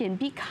with your skin,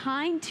 be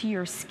kind to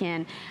your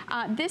skin.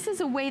 This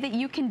is a way that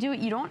you can do it.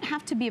 You don't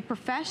have to be a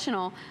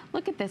professional.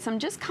 Look at this. I'm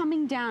just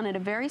coming down at a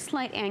very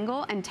slight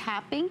angle and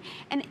tapping,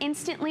 and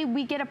instantly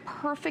we get a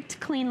perfect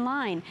clean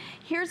line.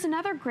 Here's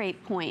another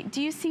great point.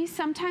 Do you see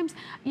sometimes,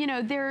 you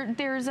know,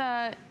 there's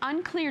a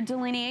unclear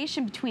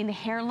delineation between the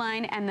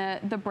hairline and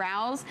the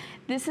brows?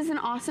 This is an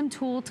awesome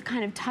tool to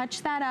kind of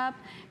touch that up,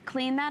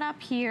 clean that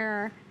up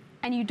here,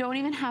 and you don't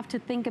even have to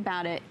think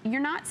about it. You're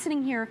not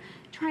sitting here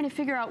trying to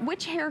figure out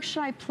which hair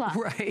should I pluck.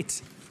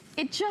 Right.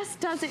 It just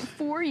does it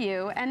for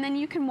you, and then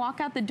you can walk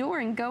out the door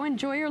and go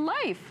enjoy your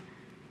life.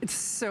 It's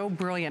so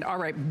brilliant. All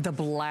right, the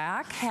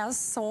black has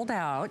sold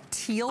out.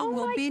 Teal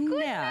will be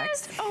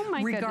next. Oh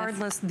my goodness.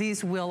 Regardless,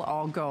 these will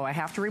all go. I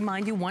have to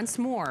remind you once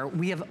more,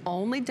 we have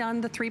only done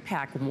the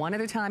 3-pack one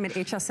at a time in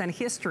HSN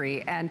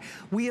history, and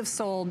we have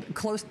sold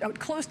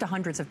close to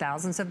hundreds of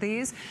thousands of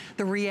these.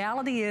 The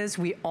reality is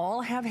we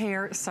all have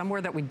hair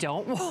somewhere that we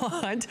don't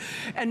want,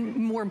 and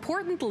more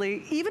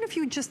importantly, even if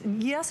you just,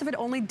 yes, if it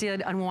only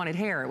did unwanted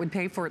hair, it would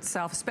pay for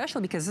itself,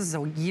 especially because this is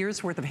a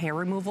year's worth of hair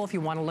removal, if you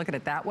want to look at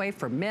it that way,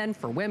 for men,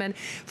 for women,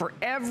 for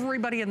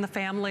everybody in the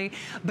family.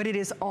 But it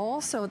is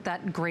also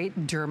that great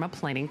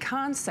dermaplaning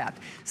concept.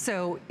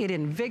 So it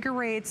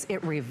invigorates,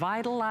 it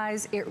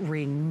revitalizes, it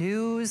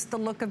renews the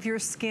look of your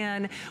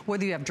skin.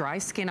 Whether you have dry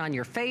skin on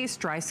your face,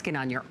 dry skin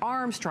on your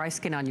arms, dry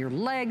skin on your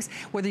legs,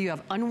 whether you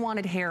have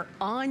unwanted hair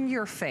on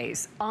your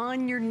face,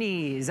 on your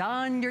knees,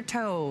 on your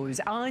toes,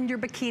 on your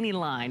bikini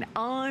line,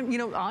 on, you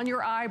know, on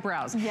your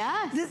eyebrows.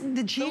 Yes.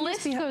 The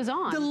list goes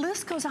on. The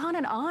list goes on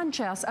and on,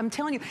 Jess. I'm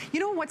telling you.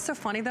 You know what's so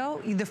funny though?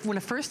 When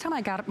the first time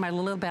I got my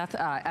Lilibeth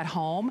at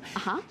home,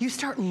 you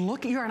start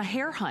looking, you're on a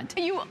hair hunt.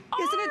 You are.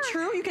 Isn't it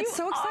true? You get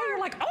so excited. You're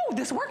like, oh,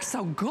 this works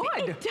so good.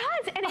 It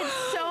does, and it's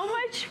so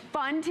much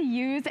fun to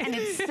use, and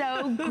it's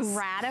so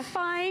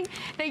gratifying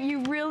that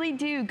you really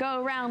do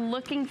go around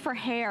looking for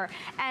hair.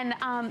 And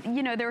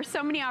you know, there were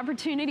so many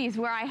opportunities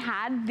where I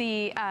had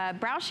the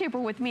brow shaper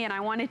with me and I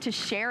wanted to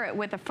share it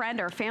with a friend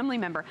or a family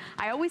member.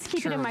 I always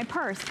keep it in my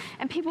purse,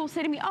 and people will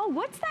say to me, oh,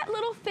 what's that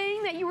little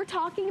thing that you were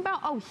talking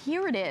about? Oh,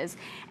 here it is.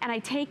 And I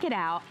take it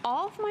out.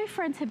 All of my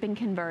friends have been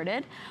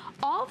converted.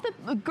 All of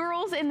the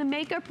girls in the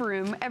makeup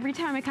room, every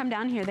time I come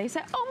down here, they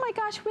say, oh my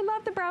gosh, we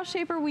love the brow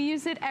shaper. We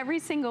use it every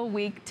single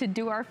week to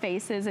do our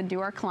faces and do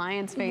our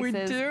clients'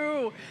 faces. We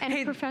do. And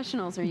hey,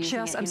 professionals are using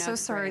it. Jess, I'm so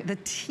sorry. The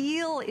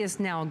teal is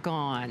now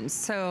gone.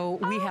 So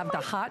we have the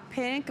hot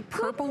pink,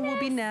 purple will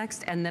be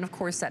next, and then of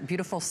course that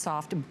beautiful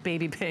soft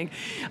baby pink.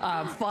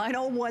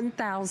 Final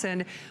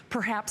 1,000,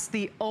 perhaps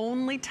the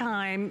only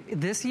time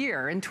this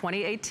year in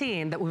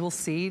 2018 that we will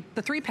see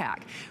the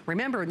 3-pack.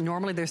 Remember,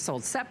 normally they're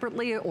sold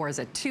separately or as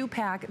a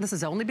 2-pack. This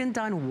has only been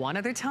done one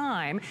other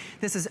time.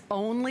 This is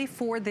only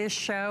for this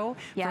show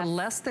for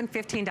less than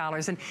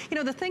 $15. And you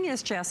know, the thing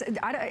is, Jess,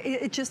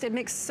 it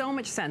makes so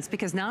much sense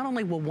because not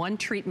only will one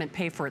treatment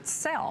pay for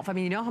itself, I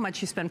mean, you know how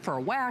much you spend for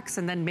a wax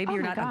and then maybe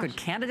you're not a good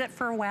candidate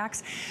for a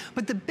wax.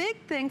 But the big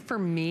thing for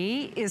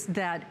me is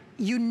that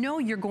you know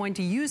you're going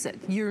to use it.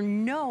 You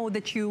know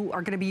that you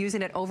are going to be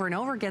using it over and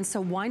over again, so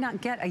why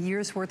not get a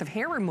year's worth of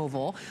hair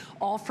removal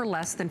all for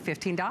less than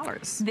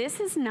 $15? This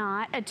is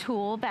not a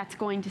tool that's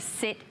going to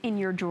sit in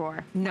your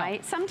drawer,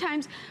 right?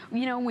 Sometimes,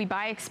 you know, we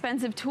buy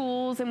expensive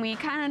tools and we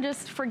kind of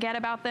just forget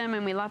about them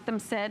and we let them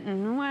sit,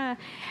 and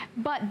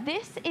but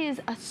this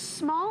is a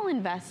small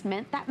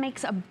investment that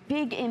makes a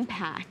big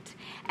impact.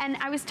 And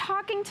I was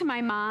talking to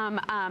my mom,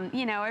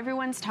 you know,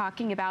 everyone's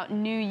talking about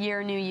new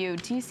year, new you.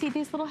 Do you see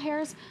these little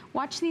hairs?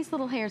 Watch these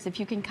little hairs if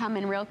you can come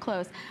in real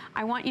close.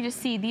 I want you to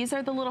see, these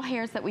are the little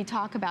hairs that we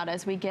talk about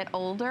as we get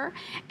older,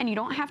 and you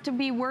don't have to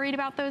be worried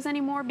about those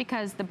anymore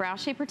because the brow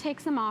shaper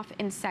takes them off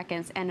in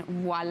seconds, and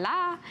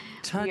voila,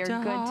 we're good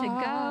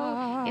to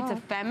go. It's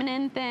a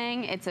feminine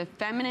thing, it's a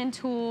feminine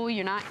tool.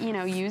 You're not, you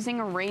know, using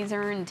a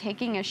razor and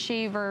taking a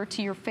shaver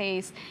to your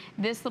face.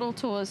 This little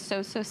tool is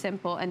so, so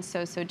simple and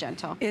so, so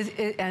gentle.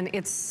 And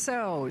it's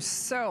so,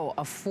 so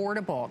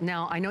affordable.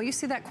 Now, I know you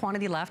see that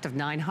quantity left of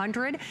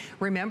 900.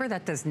 Remember,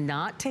 that does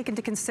not take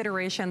into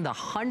consideration the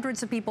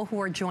hundreds of people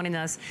who are joining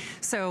us.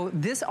 So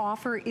this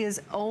offer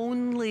is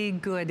only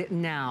good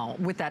now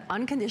with that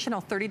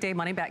unconditional 30-day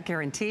money-back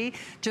guarantee.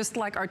 Just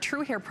like our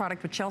TRUHAIR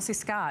product with Chelsea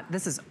Scott,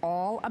 this is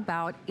all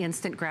about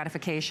instant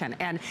gratification.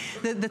 And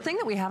the thing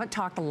that we haven't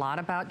talked a lot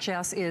about,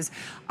 Jess, is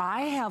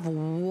I have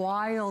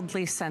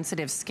wildly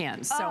sensitive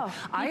skin. So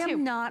I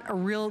am not a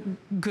real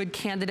good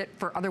candidate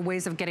for other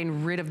ways of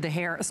getting rid of the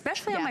hair,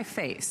 especially on my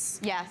face.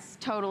 Yes,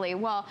 totally.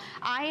 Well,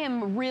 I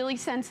am really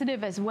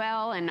sensitive as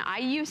well, and I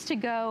used to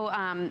go,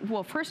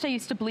 well, first I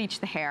used to bleach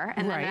the hair,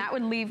 and then that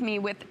would leave me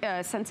with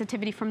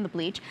sensitivity from the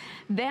bleach.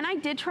 Then I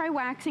did try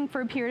waxing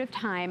for a period of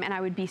time, and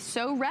I would be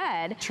so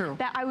red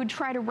that I would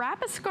try to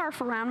wrap a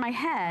scarf around my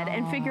head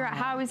and figure out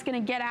how I was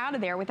going to get out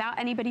of there without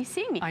anybody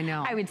seeing me. I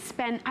know. I would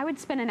spend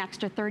an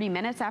extra 30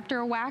 minutes after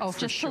a wax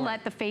just to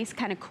let the face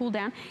kind of cool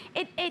down.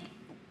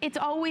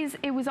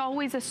 It was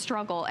always a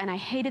struggle, and I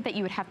hated that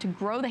you would have to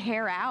grow the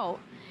hair out,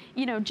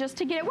 you know, just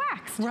to get it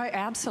waxed. Right,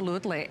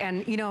 absolutely.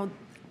 And, you know,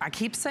 I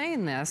keep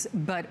saying this,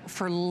 but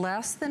for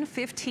less than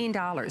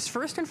 $15,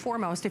 first and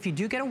foremost, if you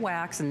do get a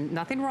wax, and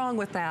nothing wrong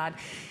with that,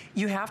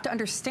 you have to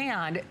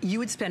understand you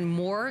would spend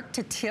more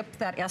to tip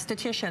that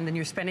esthetician than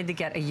you're spending to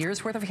get a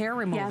year's worth of hair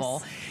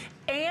removal.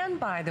 And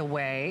by the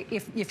way,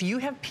 if you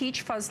have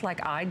peach fuzz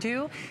like I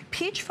do,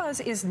 peach fuzz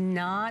is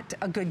not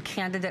a good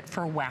candidate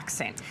for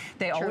waxing.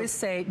 They always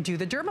say do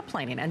the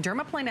dermaplaning, and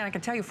dermaplaning, I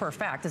can tell you for a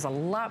fact, is a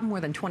lot more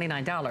than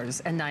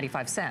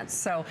 $29.95.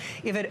 So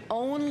if it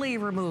only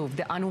removed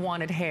the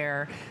unwanted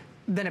hair,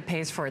 then it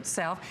pays for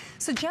itself.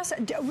 So Jess,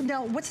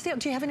 now what's the,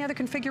 do you have any other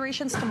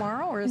configurations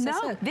tomorrow, or is this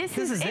it? This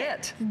is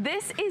it.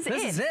 This is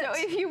it. So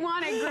if you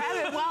want to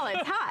grab it while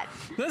it's hot.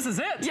 This is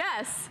it.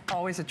 Yes.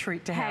 Always a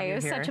treat to have you here. Hey, it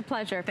was such a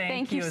pleasure.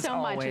 Thank you so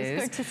much.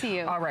 It's good to see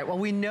you. All right, well,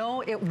 we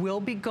know it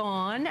will be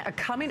gone.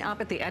 Coming up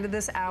at the end of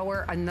this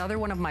hour, another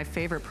one of my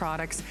favorite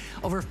products.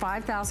 Over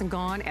 5,000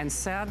 gone, and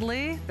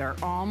sadly, they're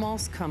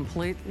almost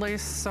completely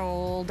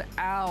sold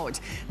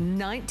out.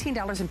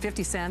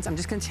 $19.50. I'm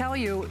just gonna tell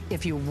you,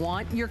 if you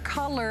want your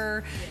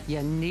color,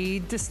 you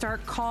need to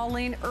start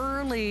calling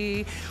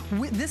early.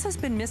 This has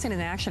been missing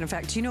in action. In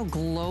fact, you know,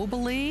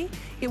 globally,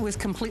 it was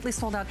completely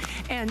sold out.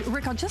 And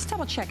Rick, I'll just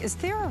double check. Is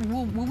there,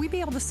 will we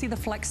be able to see the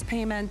flex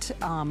payment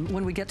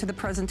when we get to the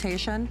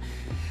presentation?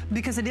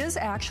 Because it is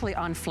actually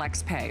on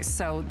flex pay,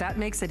 so that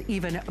makes it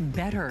even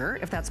better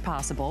if that's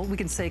possible. We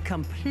can say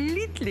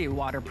completely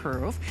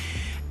waterproof.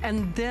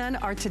 And then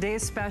our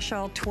today's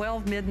special,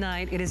 12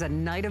 midnight. It is a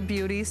night of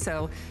beauty,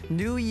 so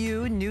new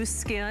you, new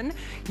skin.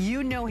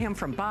 You know him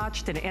from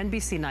Botched and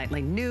NBC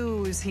Nightly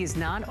News. He's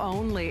not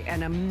only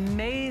an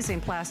amazing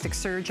plastic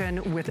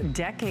surgeon with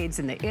decades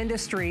in the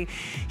industry,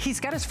 he's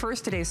got his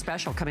first today's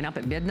special coming up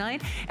at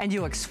midnight, and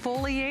you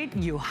exfoliate,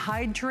 you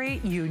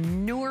hydrate, you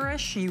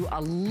nourish, you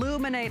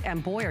illuminate,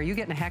 and boy, are you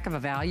getting a heck of a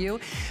value.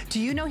 Do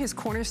you know his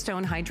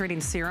Cornerstone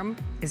Hydrating Serum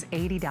is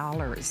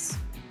 $80?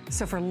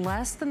 So for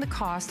less than the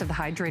cost of the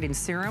hydrating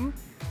serum,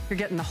 you're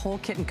getting the whole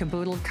kit and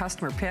caboodle,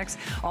 customer picks.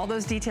 All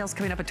those details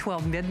coming up at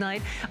 12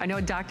 midnight. I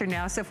know Dr.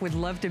 Nassif would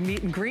love to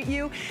meet and greet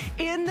you.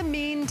 In the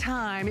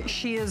meantime,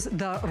 she is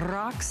the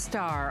rock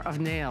star of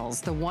nails.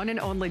 The one and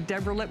only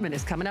Deborah Lippman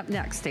is coming up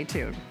next. Stay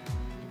tuned.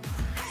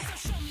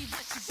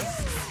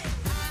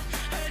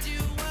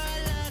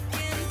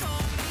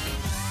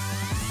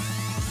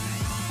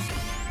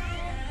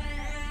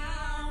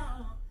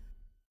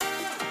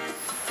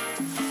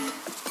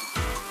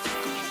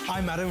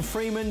 I'm Adam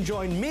Freeman.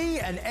 Join me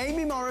and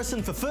Amy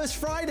Morrison for First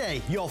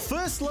Friday, your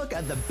first look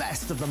at the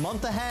best of the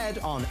month ahead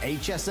on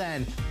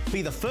HSN.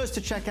 Be the first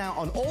to check out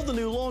on all the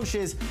new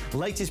launches,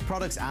 latest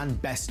products, and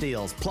best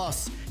deals.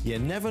 Plus, you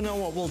never know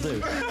what we'll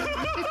do.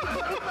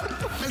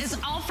 Is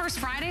all First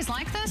Fridays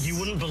like this? You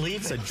wouldn't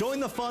believe it. So join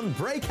the fun,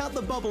 break out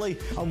the bubbly,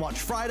 and watch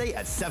Friday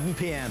at 7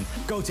 p.m.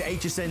 Go to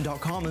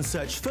hsn.com and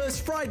search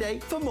First Friday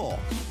for more.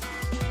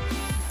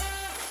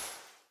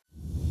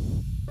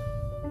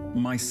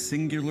 My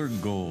singular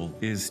goal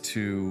is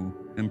to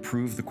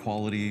improve the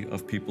quality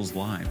of people's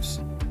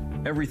lives.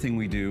 Everything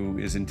we do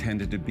is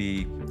intended to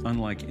be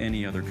unlike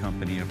any other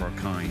company of our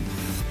kind.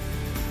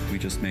 We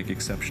just make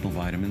exceptional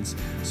vitamins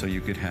so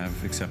you could have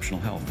exceptional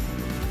health.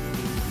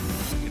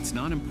 It's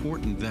not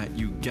important that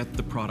you get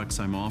the products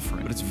I'm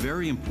offering, but it's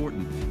very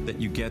important that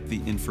you get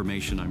the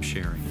information I'm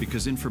sharing,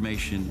 because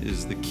information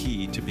is the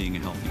key to being a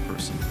healthy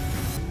person.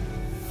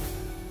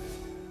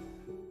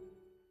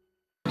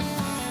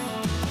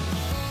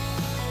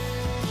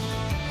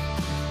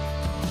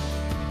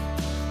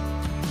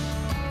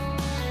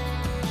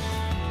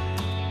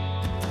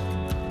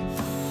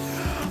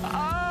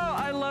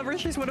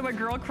 She's one of my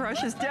girl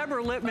crushes,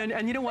 Deborah Lippman.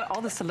 And you know what? All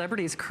the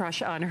celebrities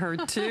crush on her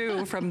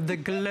too, from the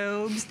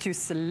Globes to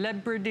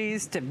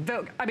celebrities to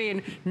Vogue. I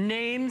mean,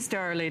 names,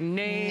 darling,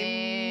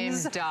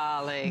 names. Names,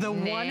 darling. The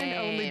one and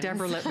only names.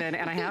 Deborah Lippman.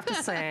 And I have to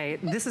say,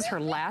 this is her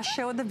last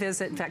show of the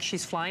visit. In fact,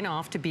 she's flying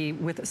off to be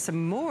with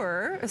some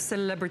more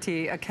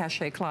celebrity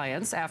cachet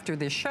clients after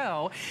this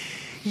show.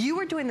 You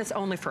are doing this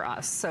only for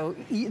us. So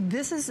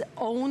this is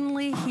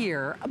only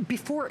here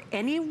before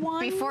anyone?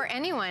 Before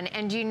anyone.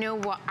 And you know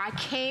what? I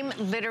came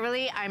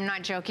literally, I'm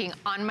not joking,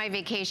 on my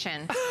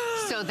vacation.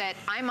 So that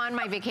I'm on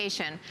my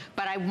vacation,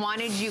 but I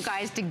wanted you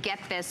guys to get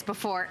this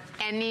before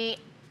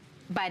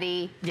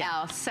anybody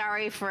else.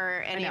 Sorry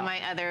for any of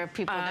my other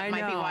people that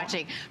might be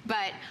watching.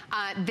 But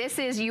this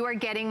is, you are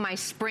getting my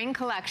spring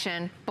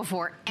collection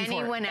before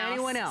anyone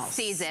else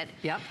sees it.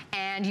 Yep.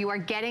 And you are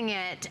getting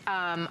it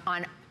on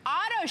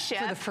auto ship.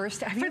 For the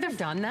first, have you ever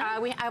done that?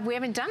 We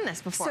haven't done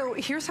this before. So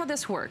here's how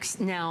this works.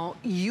 Now,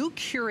 you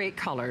curate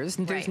colors.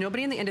 There's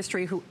nobody in the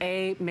industry who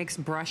makes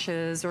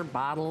brushes or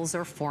bottles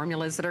or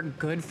formulas that are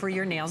good for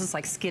your nails. It's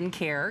like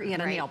skincare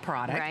in a nail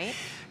product. Right.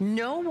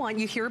 No one,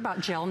 you hear about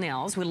gel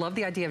nails. We love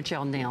the idea of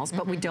gel nails,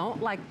 but we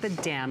don't like the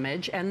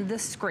damage and the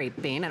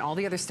scraping and all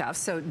the other stuff.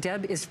 So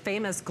Deb is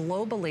famous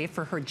globally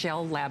for her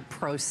Gel Lab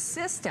Pro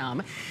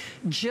system.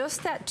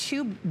 Just that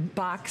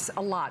 2-box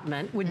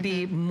allotment would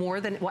be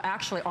more than, well,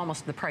 actually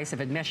almost the price of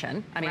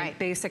admission. I mean,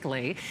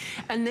 basically.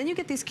 And then you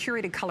get these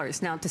curated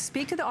colors. Now, to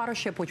speak to the auto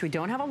ship, which we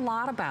don't have a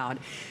lot about,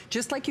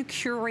 just like you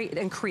curate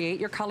and create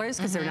your colors,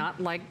 because they're not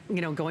like,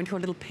 you know, going to a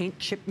little paint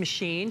chip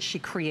machine. She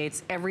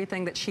creates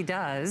everything that she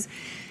does.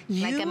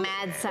 Like a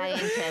mad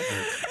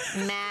scientist.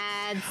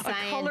 Mad scientist.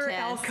 A color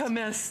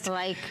alchemist.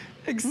 Like,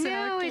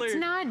 exactly. no, it's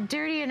not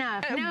dirty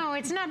enough. No,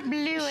 it's not blue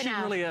enough. She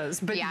really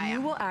is. But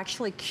you will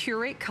actually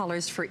curate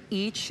colors for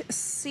each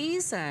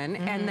season,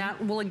 and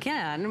that will,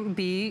 again,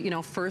 be, you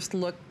know, first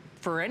look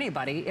for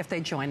anybody if they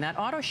join that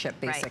auto ship,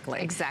 basically.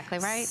 Right. Exactly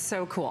right.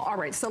 So cool. All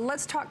right, so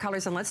let's talk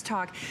colors and let's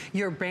talk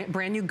your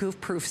brand new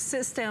goof-proof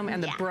system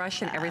and the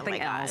brush and everything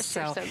else.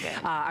 So good.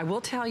 I will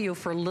tell you,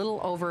 for a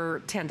little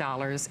over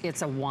 $10,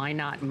 it's a why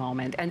not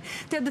moment. And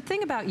Deb, the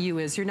thing about you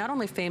is you're not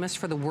only famous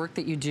for the work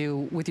that you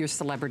do with your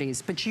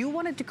celebrities, but you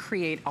wanted to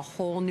create a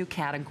whole new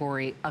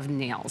category of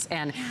nails.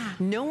 And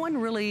no one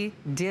really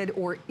did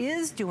or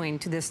is doing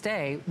to this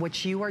day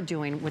what you are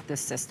doing with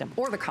this system,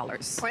 or the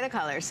colors. Or the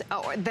colors.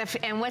 Oh,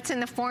 and what's in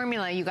the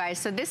formula, you guys.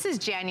 So this is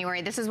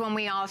January. This is when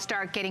we all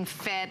start getting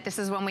fit. This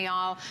is when we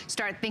all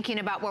start thinking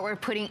about what we're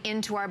putting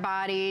into our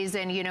bodies.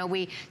 And, you know,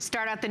 we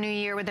start out the new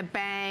year with a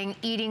bang,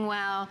 eating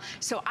well.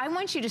 So I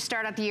want you to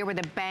start out the year with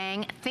a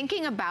bang,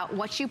 thinking about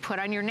what you put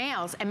on your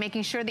nails and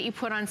making sure that you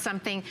put on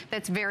something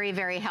that's very,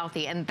 very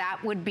healthy. And that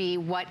would be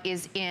what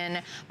is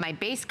in my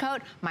base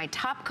coat, my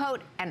top coat,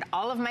 and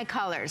all of my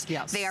colors.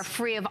 Yes. They are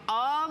free of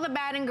all the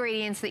bad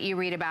ingredients that you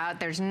read about.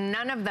 There's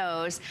none of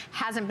those.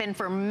 Hasn't been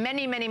for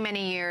many, many,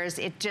 many years.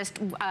 It just,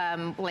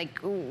 like,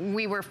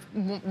 we were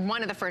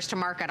one of the first to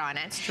market on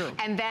it. It's true.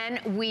 And then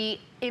we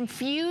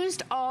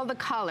infused all the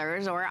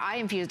colors, or I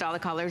infused all the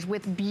colors,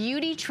 with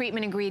beauty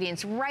treatment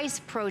ingredients, rice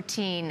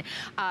protein,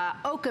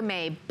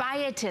 okame,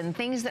 biotin,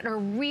 things that are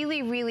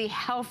really, really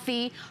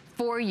healthy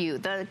for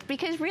you.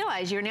 Because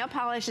realize your nail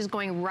polish is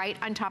going right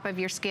on top of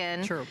your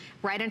skin,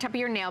 right on top of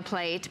your nail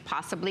plate,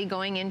 possibly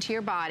going into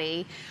your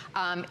body,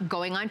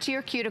 going onto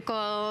your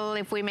cuticle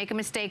if we make a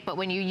mistake. But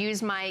when you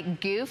use my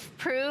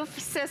goof-proof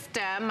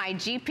system, my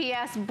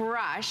GPS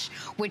brush,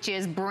 which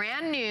is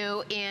brand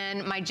new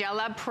in my Gel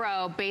Lab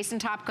Pro base and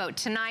top coat,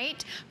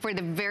 tonight, for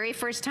the very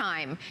first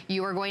time,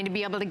 you are going to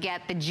be able to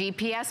get the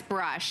GPS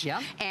brush.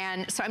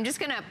 And so I'm just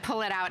gonna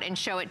pull it out and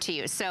show it to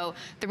you. So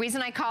the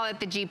reason I call it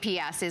the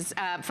GPS is,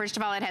 first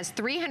of all, it has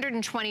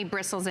 320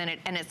 bristles in it,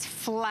 and it's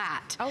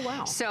flat. Oh,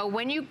 wow. So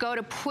when you go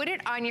to put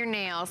it on your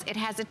nails, it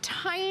has a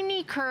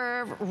tiny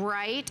curve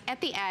right at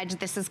the edge.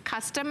 This is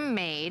custom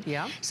made.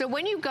 So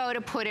when you go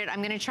to put it,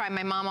 I'm gonna try,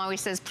 my mom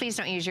always says, please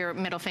don't use your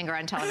middle finger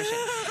on television.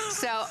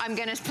 So I'm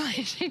gonna,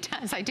 she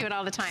does, I do it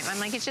all the time. I'm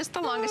like, it's just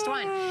the longest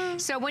one.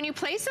 So when you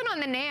place it on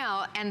the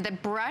nail and the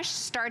brush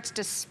starts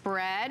to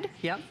spread,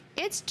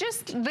 It's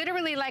just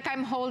literally like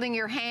I'm holding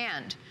your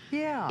hand.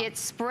 Yeah. It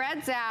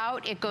spreads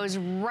out, it goes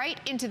right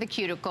into the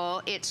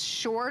cuticle. It's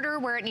shorter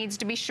where it needs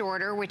to be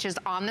shorter, which is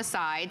on the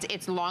sides.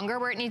 It's longer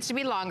where it needs to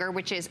be longer,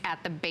 which is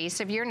at the base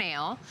of your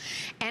nail.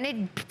 And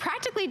it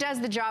practically does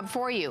the job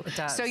for you. It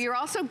does. So you're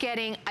also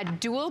getting a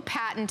dual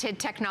patented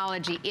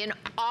technology in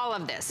all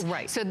of this.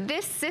 Right. So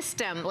this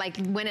system, like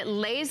when it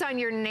lays on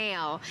your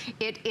nail,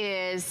 it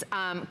is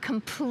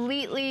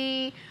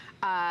completely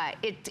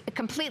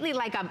completely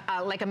like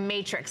a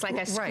matrix, like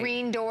a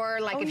screen door,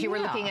 like if you were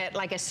looking at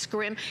like a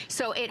scrim.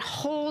 So it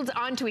holds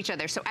onto each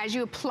other. So as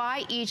you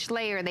apply each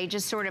layer, they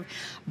just sort of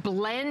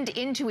blend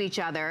into each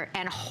other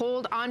and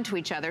hold onto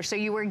each other. So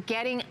you are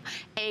getting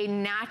a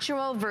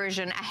natural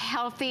version, a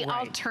healthy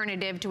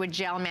alternative to a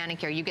gel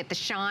manicure. You get the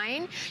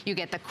shine, you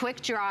get the quick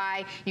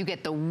dry, you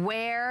get the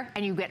wear,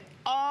 and you get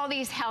all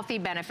these healthy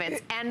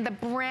benefits and the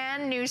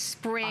brand new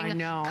spring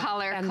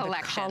color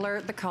collection.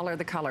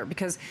 The color,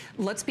 because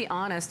let's be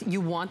honest,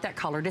 you want that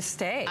color to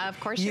stay. Of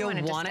course you want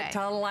it to stay. You want it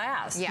to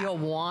last. Yeah. You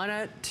want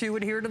it to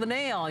adhere to the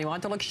nail. You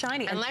want it to look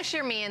shiny. Unless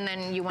you're me and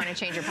then you want to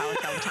change your polish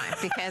all the time,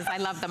 because I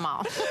love them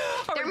all.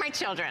 They're my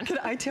children. Can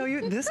I tell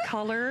you, this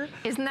color.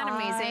 Isn't that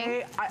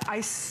amazing?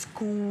 I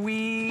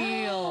squealed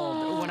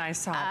when I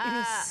saw it. It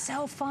is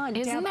so fun.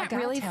 Isn't that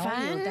really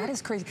fun? That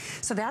is crazy.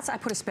 So that's, I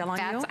put a spell on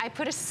you? I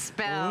put a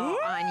spell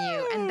on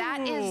you, and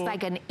that is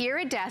like an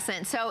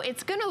iridescent. So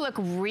it's gonna look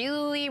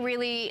really,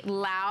 really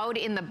loud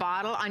in the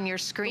bottle on your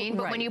screen,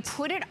 but when you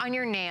put it on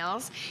your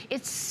nails,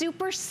 it's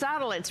super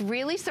subtle. It's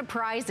really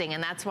surprising,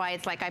 and that's why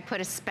it's like I put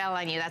a spell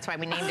on you. That's why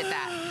we named it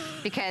that,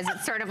 because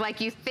it's sort of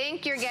like you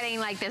think you're getting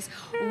like this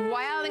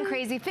wild and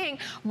crazy thing.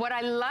 What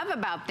I love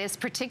about this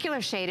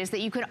particular shade is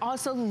that you could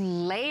also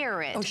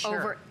layer it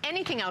over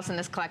anything else in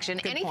this collection,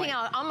 anything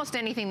else, almost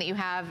anything that you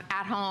have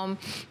at home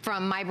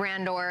from my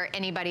brand or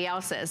anybody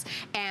else's,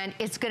 and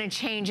it's going to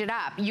change it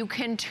up. You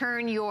can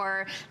turn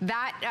your,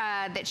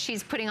 that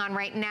she's putting on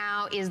right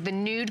now is the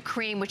nude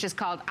cream, which is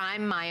called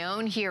I'm My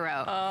Own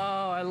Hero.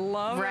 Oh, I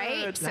love it.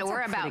 Right? So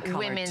we're about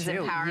women's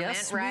empowerment, right?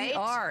 Yes, we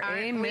are.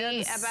 Aren't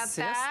we about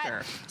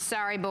that?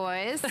 Sorry,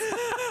 boys.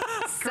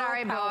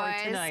 Sorry,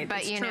 boys.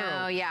 But you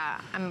know,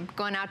 yeah, I'm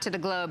going out to the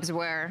Globes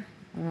where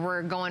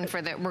we're going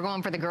for the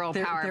girl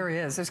power. There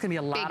is. There's going to be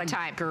a lot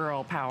of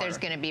girl power. There's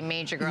going to be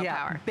major girl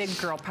power. Big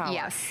girl power.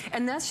 Yes.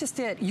 And that's just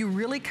it. You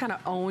really kind of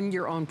own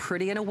your own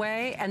pretty in a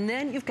way. And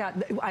then you've got,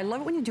 I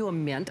love it when you do a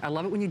mint. I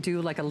love it when you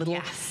do like a little,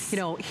 you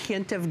know,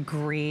 hint of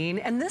green.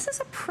 And this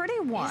is a pretty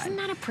one. Isn't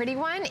that a pretty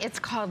one? It's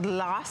called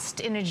Lost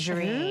in a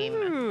Dream.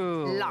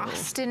 Ooh.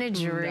 Lost in a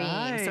Dream.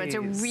 Nice. So it's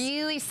a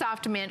really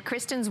soft mint.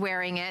 Kristen's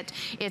wearing it.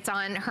 It's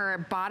on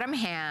her bottom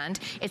hand.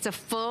 It's a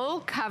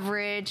full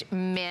coverage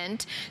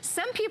mint.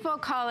 Some people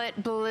call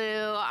it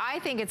blue. I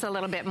think it's a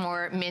little bit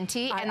more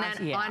minty. And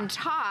then on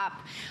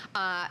top,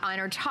 on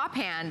her top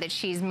hand that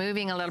she's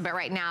moving a little bit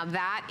right now,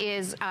 that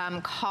is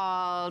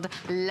called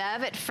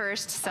Love at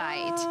First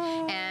Sight.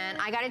 And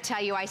I got to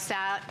tell you, I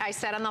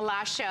said on the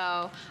last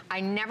show,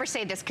 I never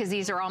say this because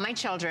these are all my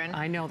children.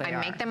 I know they are.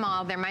 I make them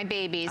all. They're my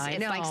babies.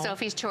 It's like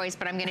Sophie's Choice,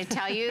 but I'm going to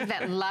tell you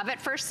that Love at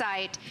First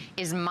Sight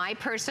is my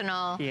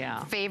personal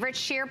favorite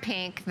sheer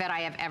pink that I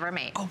have ever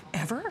made. Oh,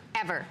 ever?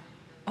 Ever.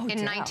 Oh,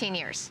 in 19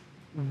 years.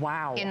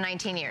 Wow. In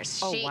 19 years.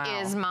 Oh, she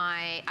is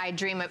my, I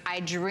dream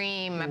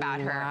about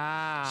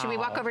her. Should we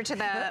walk over to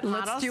the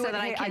model so that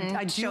I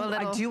can show a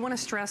little? I do want to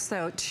stress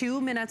though, 2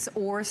 minutes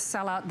or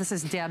sell out. This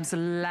is Deb's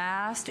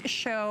last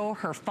show,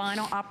 her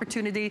final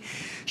opportunity.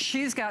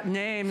 She's got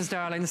names,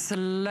 darling,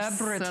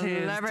 celebrities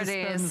to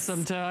spend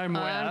some time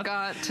with. I've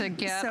got to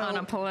get on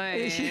a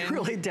plane. She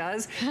really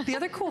does. The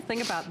other cool thing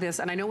about this,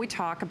 and I know we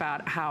talk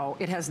about how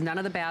it has none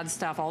of the bad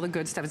stuff, all the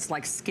good stuff. It's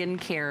like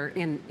skincare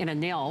in a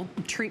nail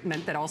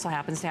treatment that also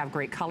happens to have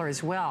great color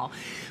as well.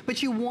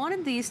 But you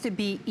wanted these to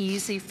be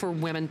easy for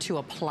women to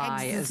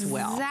apply as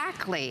well.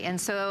 Exactly. And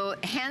so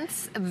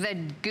hence the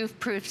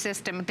goof-proof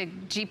system, the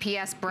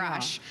GPS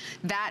brush,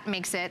 that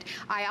makes it.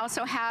 I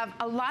also have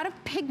a lot of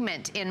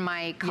pigment in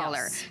my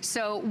color.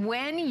 So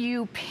when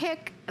you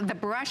pick the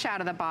brush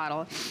out of the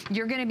bottle,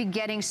 you're going to be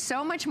getting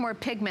so much more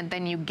pigment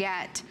than you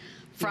get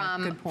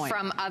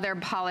from other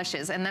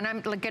polishes. And then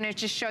I'm gonna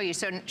just show you.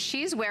 So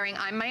she's wearing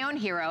I'm My Own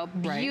Hero.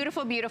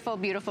 Beautiful, beautiful,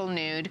 beautiful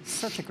nude.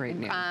 Such a great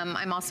nude.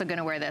 I'm also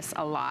gonna wear this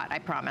a lot, I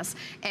promise.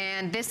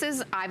 And this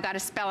is, I've got a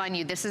spell on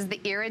you. This is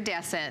the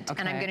iridescent.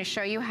 And I'm gonna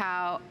show you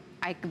how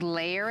I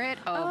layer it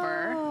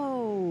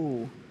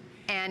over.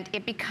 And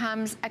it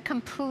becomes a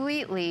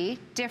completely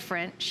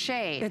different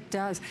shade. It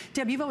does.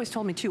 Deb, you've always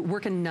told me too,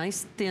 work in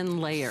nice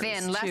thin layers.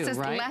 Thin,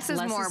 less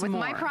is more. With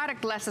my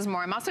product, less is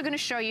more. I'm also going to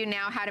show you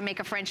now how to make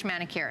a French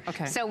manicure.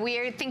 Okay. So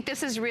we think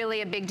this is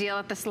really a big deal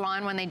at the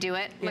salon when they do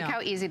it. Look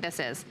how easy this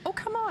is. Oh,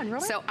 come on,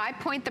 really? So I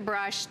point the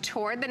brush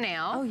toward the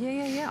nail. Oh,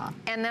 yeah.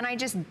 And then I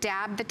just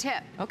dab the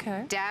tip.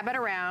 Okay. Dab it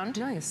around.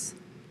 Nice.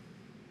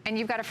 And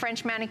you've got a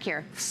French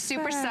manicure.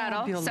 Super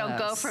subtle, so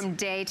go from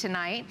day to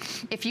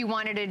night. If you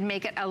wanted to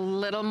make it a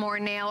little more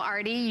nail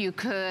arty, you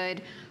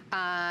could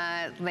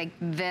like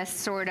this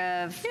sort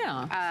of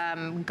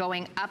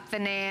going up the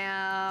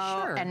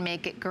nail and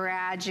make it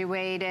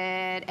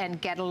graduated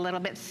and get a little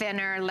bit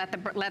thinner. Let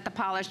the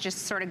polish just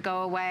sort of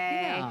go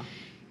away,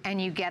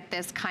 and you get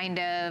this kind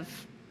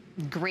of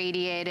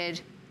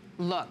gradiated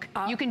look.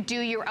 You can do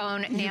your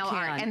own nail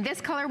art, and this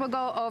color will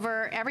go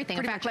over everything.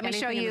 In fact, let me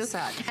show you,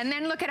 and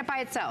then look at it by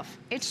itself.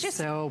 It's just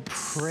so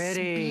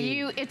pretty.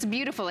 It's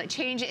beautiful. It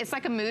changes. It's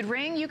like a mood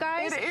ring, you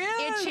guys. It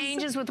is. It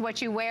changes with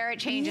what you wear. It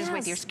changes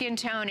with your skin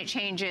tone. It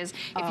changes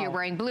if you're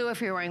wearing blue,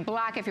 if you're wearing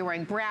black, if you're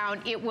wearing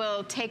brown. It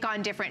will take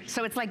on different.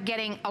 So it's like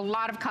getting a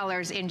lot of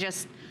colors in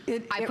just.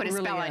 I put a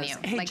spell on you.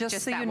 Hey, like just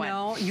so you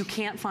know, you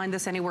can't find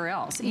this anywhere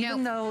else.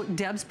 Even though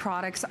Deb's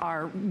products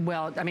are,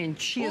 well, I mean,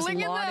 she is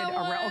lauded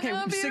around.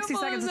 Okay, 60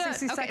 seconds and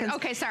 60 seconds.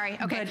 Okay, sorry.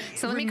 Okay,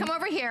 so let me come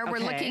over here. We're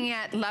looking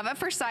at Love at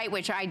First Sight,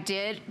 which I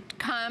did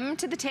come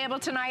to the table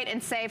tonight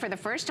and say for the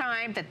first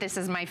time that this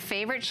is my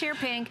favorite sheer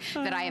pink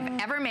that I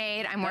have ever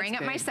made. I'm wearing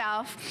it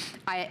myself.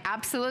 I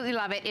absolutely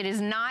love it. It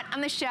is not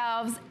on the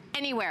shelves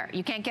anywhere.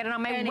 You can't get it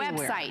on my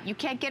website. You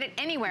can't get it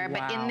anywhere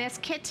but in this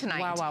kit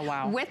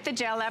tonight with the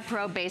Gel Lab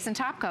Pro base and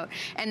top coat.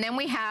 And then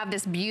we have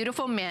this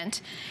beautiful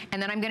mint,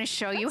 and then I'm going to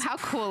show you how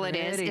cool it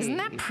is. Isn't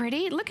that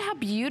pretty? Look how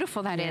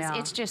beautiful that is.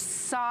 It's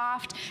just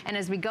soft, and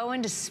as we go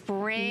into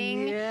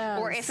spring,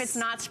 or if it's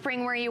not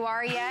spring where you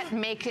are yet,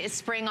 make it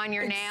spring on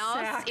your nails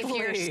if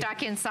you're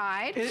stuck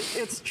inside.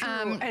 It's true.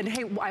 And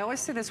hey, I always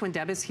say this when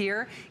Deb is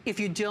here,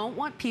 if you don't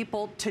want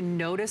people to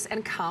notice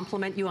and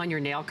compliment you on your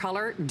nail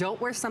color, don't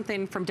wear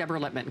something from Deborah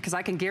Lippmann, because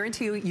I can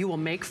guarantee you, you will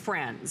make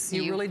friends.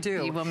 You really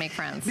do. You will make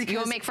friends. You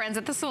will make friends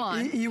at the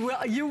salon. You will.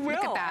 You will.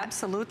 Look at that.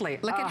 Absolutely.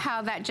 Look at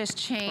how that just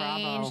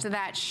changed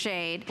that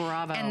shade.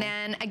 Bravo. And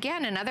then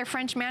again, another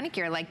French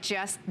manicure, like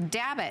just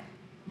dab it.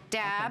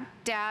 Dab,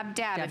 dab,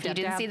 dab. If you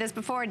didn't see this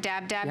before,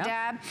 dab, dab,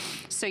 dab.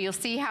 So you'll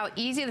see how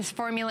easy this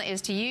formula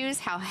is to use,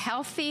 how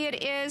healthy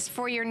it is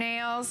for your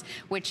nails,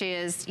 which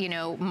is, you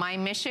know, my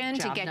mission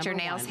to get your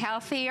nails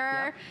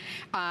healthier.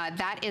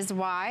 That is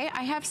why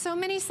I have so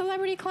many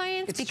celebrity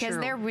clients, because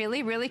they're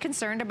really, really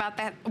concerned about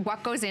that,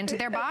 what goes into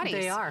their bodies.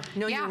 They are.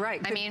 No, you're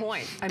right. Good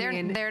point.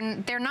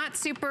 They're not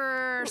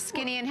super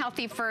skinny and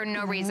healthy for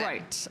no reason.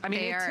 Right. I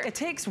mean, it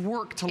takes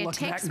work to look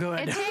that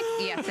good.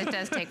 Yes, it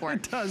does take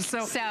work. It does.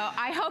 So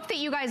I hope that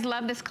you guys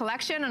love this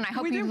collection, and I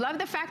hope you love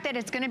the fact that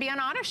it's going to be on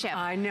auto ship.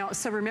 I know.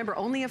 So remember,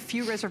 only a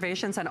few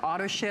reservations on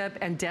auto ship,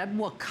 and Deb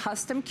will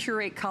custom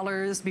curate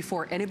colors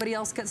before anybody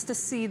else gets to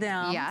see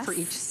them for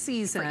each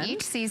season. For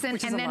each season.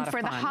 And then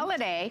for the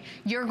holiday,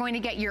 you're going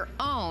to get your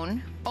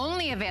own,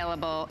 only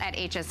available at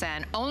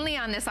HSN, only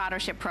on this auto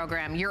ship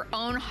program, your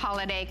own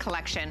holiday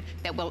collection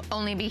that will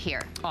only be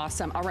here.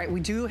 Awesome. All right, we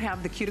do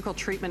have the cuticle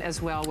treatment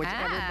as well, which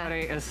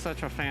everybody is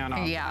such a fan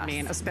of. Yeah, I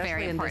mean,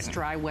 especially in this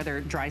dry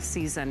weather, dry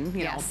season,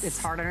 you know, it's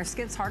hard on our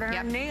skin, it's hard on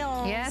our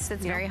nails. Yes,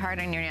 it's very hard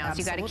on your nails.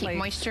 You got to keep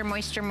moisture,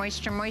 moisture,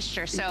 moisture,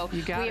 moisture. So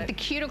we have the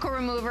cuticle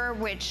remover,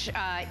 which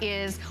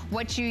is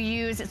what you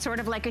use. It's sort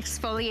of like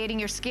exfoliating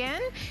your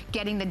skin,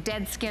 getting the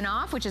dead skin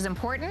off, which is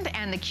important,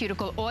 and the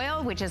cuticle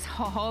oil, which is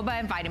jojoba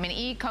and vitamin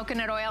E,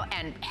 coconut oil,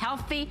 and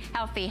healthy,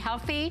 healthy,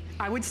 healthy.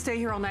 I would stay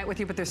here all night with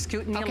you, but they're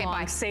scooting me along.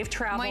 Bye. Safe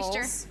travels.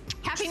 Moisture.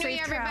 Happy New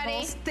Year,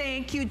 everybody.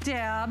 Thank you,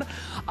 Deb.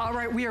 All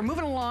right, we are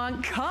moving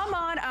along. Come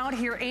on out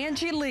here,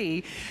 Angie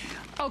Lee.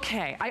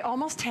 Okay, I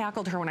almost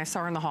tackled her when I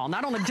saw her in the hall.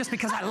 Not only just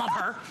because I love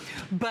her,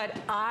 but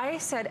I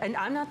said, and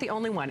I'm not the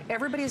only one,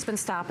 everybody's been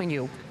stopping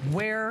you.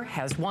 Where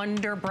has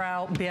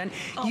Wunderbrow been?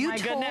 You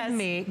told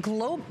me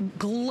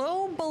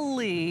globally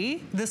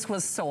this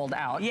was sold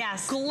out.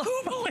 Yes.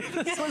 Globally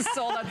this was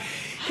sold out.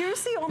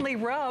 Here's the only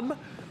rub.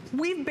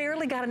 We've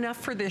barely got enough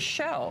for this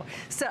show.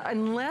 So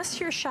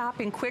unless you're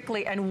shopping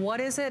quickly, and what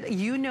is it?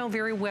 You know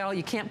very well,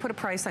 you can't put a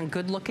price on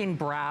good-looking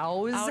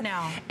brows. Oh,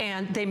 no.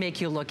 And they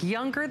make you look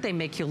younger, they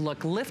make you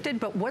look lifted,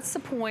 but what's the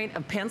point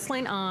of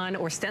penciling on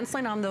or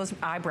stenciling on those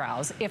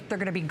eyebrows if they're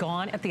gonna be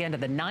gone at the end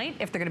of the night,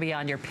 if they're gonna be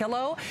on your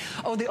pillow?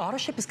 Oh, the auto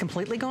ship is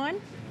completely gone?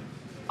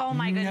 Oh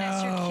my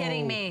goodness, you're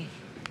kidding me.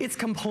 It's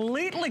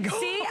completely gone.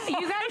 See,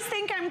 you guys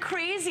think I'm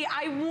crazy.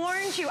 I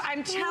warned you.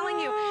 I'm telling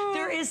you,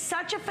 there is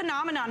such a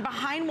phenomenon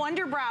behind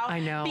Wunderbrow. I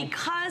know.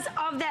 Because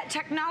of that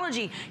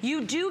technology.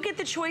 You do get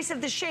the choice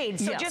of the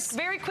shades. So just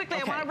very quickly,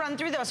 I want to run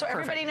through those so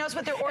everybody knows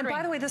what they're ordering. And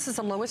by the way, this is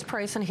the lowest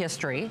price in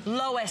history.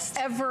 Lowest.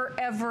 Ever,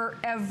 ever,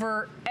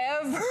 ever,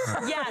 ever.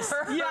 Yes,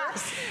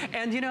 yes.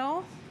 And you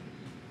know,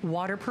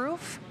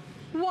 waterproof,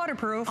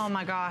 waterproof. Oh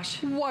my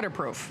gosh.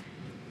 Waterproof.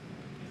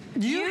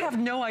 You have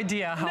no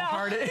idea how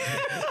hard it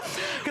is.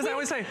 Because I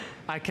always say,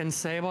 I can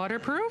say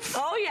waterproof.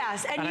 Oh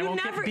yes, and you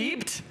never get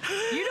beeped.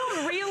 You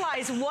don't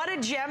realize what a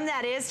gem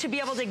that is to be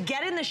able to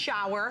get in the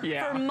shower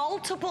for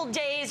multiple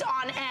days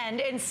on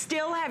end and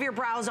still have your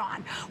brows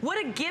on. What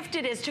a gift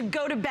it is to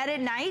go to bed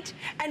at night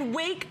and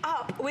wake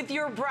up with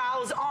your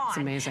brows on. It's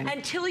amazing.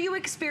 Until you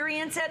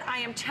experience it, I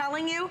am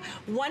telling you,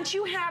 once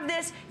you have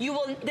this, you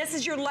will. This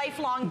is your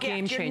lifelong gift.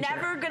 Game changer.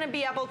 You're never going to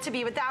be able to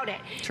be without it.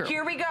 True.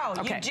 Here we go.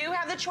 You do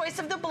have the choice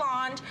of the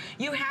blonde.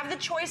 You have the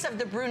choice of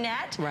the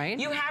brunette. Right.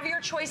 You have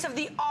your choice of the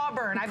the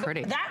auburn.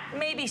 Pretty. That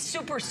may be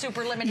super,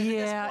 super limited at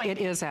this point. Yeah, it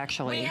is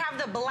actually. We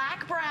have the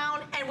black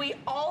brown, and we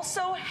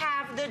also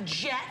have the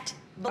jet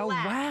black. Oh,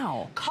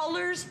 wow.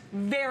 Colors,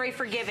 very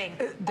forgiving.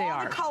 They All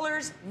are. the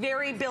colors,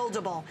 very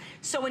buildable.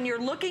 So when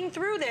you're looking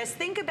through this,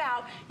 think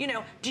about, you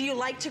know, do you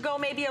like to go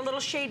maybe a little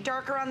shade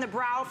darker on the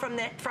brow from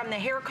the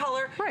hair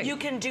color? Right. You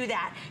can do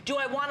that. Do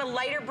I want a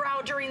lighter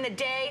brow during the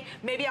day?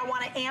 Maybe I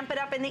want to amp it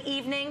up in the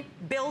evening?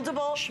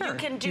 Buildable? Sure. You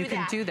can do that. You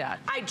can do that.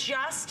 I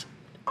just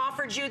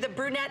offered you the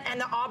brunette and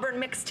the auburn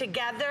mixed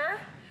together.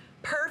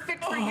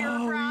 Perfect for your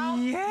brow.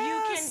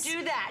 Yes. You can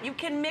do that. You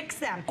can mix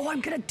them. Oh,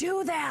 I'm gonna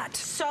do that.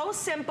 So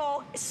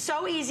simple,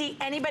 so easy,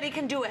 anybody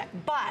can do it.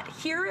 But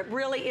here it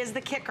really is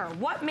the kicker.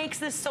 What makes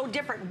this so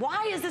different?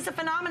 Why is this a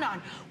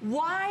phenomenon?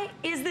 Why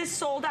is this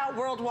sold out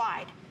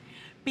worldwide?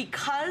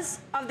 Because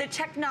of the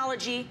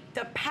technology,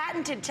 the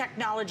patented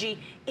technology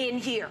in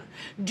here.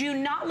 Do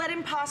not let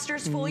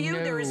imposters fool you.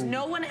 No. There is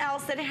no one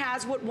else that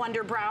has what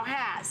Wunderbrow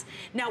has.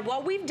 Now,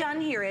 what we've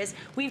done here is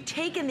we've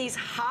taken these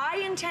high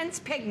intense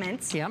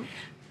pigments,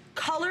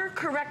 color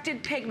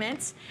corrected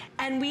pigments,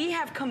 and we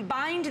have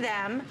combined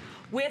them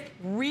with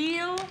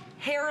real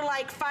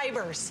hair-like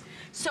fibers.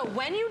 So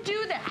when you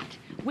do that,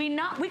 we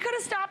could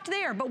have stopped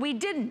there, but we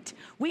didn't.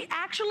 We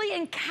actually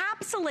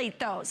encapsulate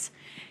those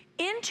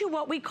into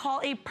what we call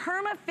a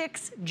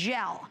PermaFix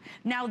gel.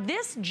 Now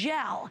this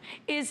gel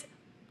is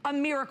a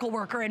miracle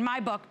worker in my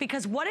book,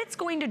 because what it's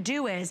going to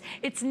do is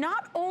it's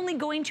not only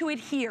going to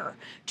adhere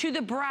to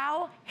the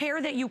brow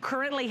hair that you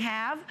currently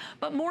have,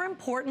 but more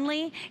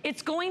importantly,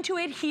 it's going to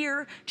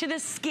adhere to the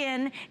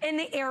skin in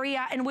the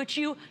area in which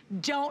you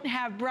don't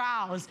have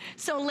brows.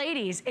 So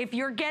ladies, if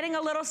you're getting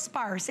a little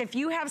sparse, if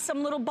you have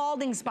some little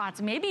balding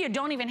spots, maybe you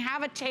don't even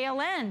have a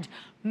tail end,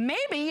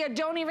 maybe you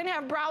don't even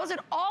have brows at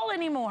all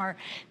anymore.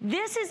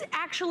 This is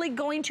actually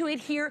going to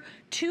adhere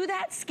to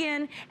that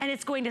skin, and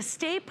it's going to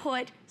stay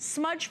put,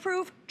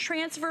 smudge-proof,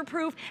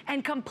 transfer-proof,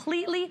 and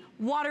completely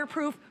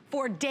waterproof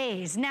for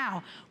days.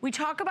 Now, we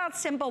talk about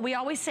simple. We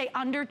always say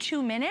under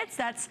 2 minutes.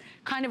 That's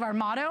kind of our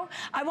motto.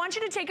 I want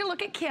you to take a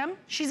look at Kim.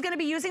 She's gonna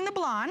be using the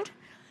blonde.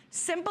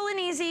 Simple and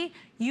easy.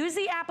 Use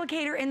the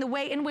applicator in the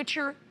way in which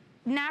your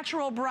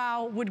natural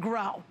brow would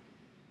grow.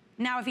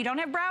 Now, if you don't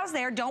have brows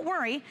there, don't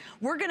worry.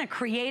 We're gonna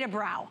create a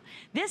brow.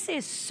 This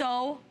is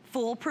so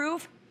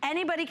foolproof.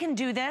 Anybody can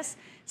do this.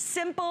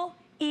 Simple,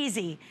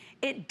 easy.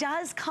 It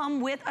does come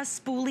with a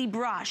spoolie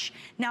brush.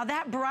 Now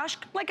that brush,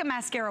 like a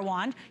mascara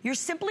wand, you're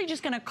simply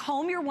just gonna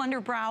comb your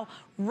Wunderbrow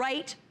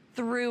right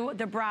through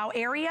the brow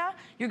area.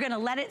 You're gonna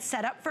let it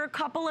set up for a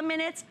couple of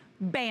minutes,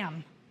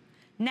 bam.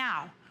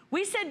 Now,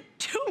 we said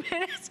 2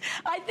 minutes.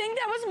 I think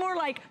that was more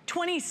like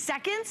 20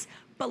 seconds,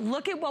 but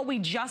look at what we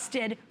just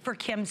did for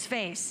Kim's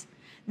face.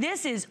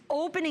 This is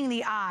opening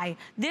the eye.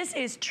 This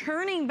is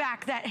turning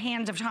back that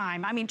hand of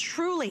time. I mean,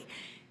 truly.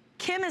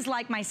 Kim is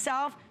like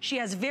myself. She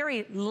has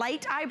very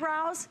light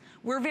eyebrows.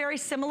 We're very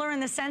similar in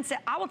the sense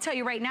that I will tell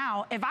you right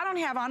now, if I don't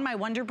have on my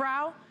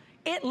Wunderbrow,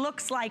 it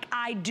looks like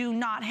I do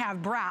not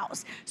have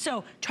brows.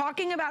 So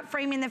talking about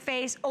framing the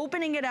face,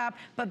 opening it up,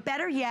 but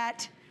better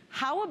yet,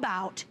 how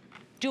about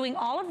doing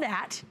all of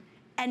that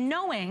and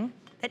knowing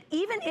that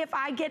even if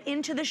I get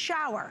into the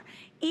shower,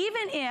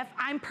 even if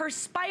I'm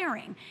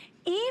perspiring,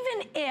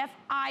 even if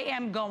I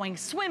am going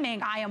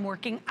swimming, I am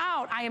working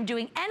out, I am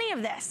doing any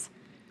of this,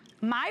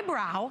 my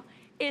brow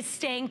is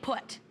staying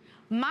put.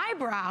 My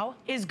brow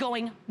is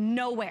going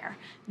nowhere.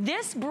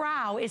 This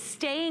brow is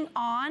staying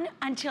on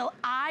until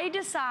I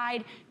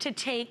decide to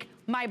take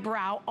my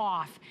brow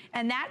off.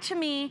 And that to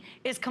me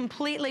is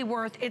completely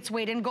worth its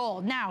weight in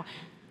gold. Now,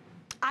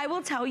 I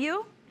will tell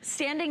you,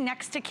 standing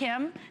next to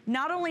Kim,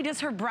 not only does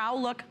her brow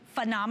look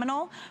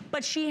phenomenal,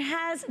 but she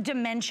has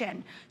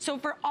dimension. So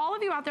for all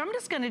of you out there, I'm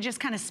just gonna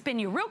kind of spin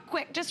you real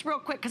quick,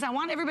 because I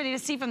want everybody to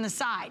see from the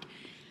side.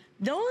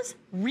 Those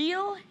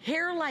real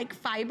hair-like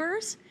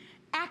fibers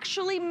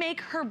actually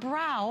make her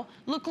brow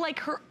look like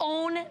her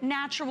own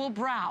natural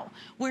brow.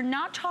 We're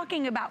not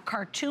talking about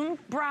cartoon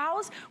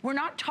brows. We're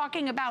not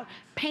talking about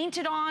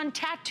painted on,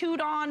 tattooed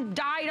on,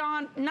 dyed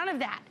on, none of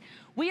that.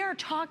 We are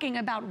talking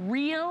about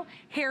real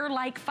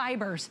hair-like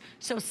fibers.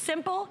 So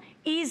simple,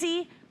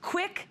 easy,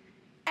 quick,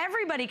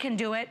 everybody can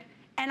do it.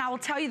 And I will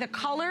tell you the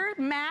color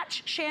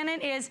match, Shannon,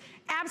 is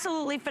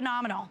absolutely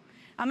phenomenal.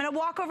 I'm gonna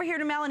walk over here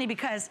to Melanie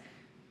because,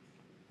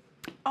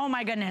 oh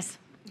my goodness.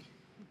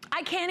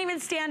 I can't even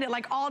stand it.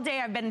 Like all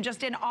day I've been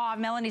just in awe of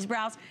Melanie's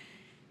brows.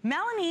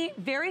 Melanie,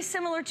 very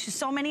similar to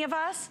so many of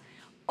us,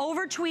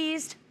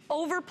 over-tweezed,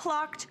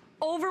 over-plucked,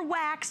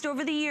 over-waxed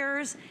over the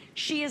years.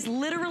 She is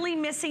literally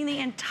missing the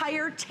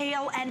entire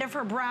tail end of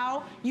her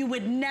brow. You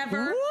would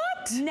never,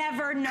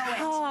 never know it.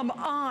 Come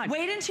on.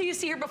 Wait until you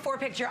see her before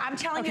picture. I'm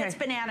telling you, it's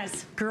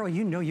bananas. Girl,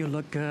 you know you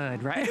look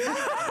good, right?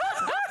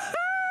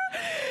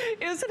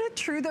 Isn't it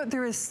true that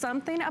there is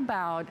something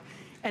about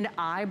an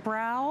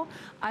eyebrow,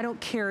 I don't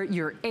care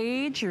your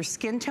age, your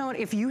skin tone,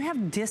 if you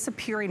have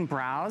disappearing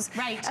brows,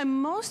 right. And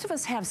most of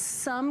us have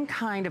some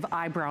kind of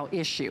eyebrow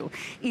issue.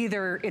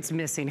 Either it's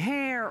missing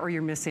hair, or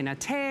you're missing a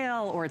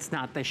tail, or it's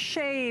not the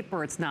shape,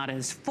 or it's not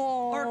as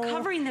full. Or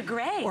covering the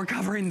gray. Or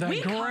covering the gray.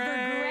 We cover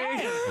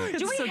gray.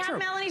 Do we so have true.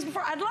 Melanie's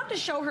before? I'd love to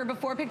show her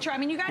before picture. I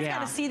mean, you guys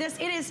gotta see this.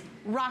 It is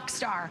rock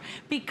star,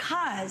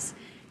 because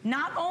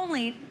not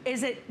only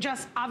is it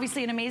just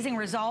obviously an amazing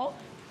result,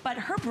 but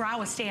her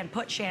brow is staying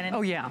put, Shannon.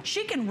 Oh, yeah.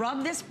 She can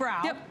rub this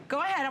brow. Yep. Go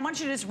ahead, I want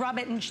you to just rub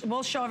it, and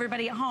we'll show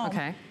everybody at home.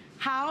 Okay.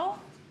 How,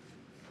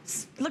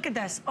 look at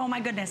this. Oh my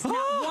goodness. Not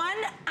 1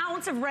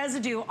 ounce of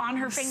residue on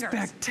her fingers.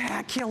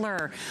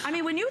 Spectacular. I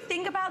mean, when you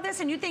think about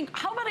this and you think,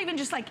 how about even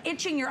just like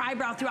itching your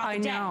eyebrow throughout the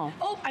day?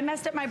 Oh, I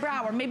messed up my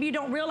brow. Or maybe you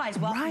don't realize,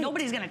 well,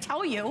 nobody's gonna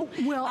tell you.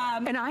 Well,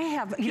 and I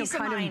have, you know,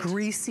 kind of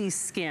greasy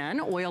skin,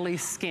 oily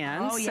skin.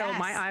 Oh, so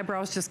my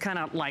eyebrows just kind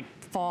of like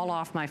fall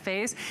off my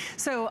face.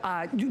 So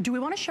do we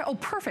want to show? Oh,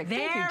 perfect.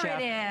 Thank you, Jeff. There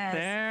it is.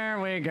 There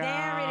we go.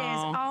 There it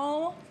is.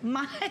 Oh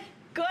my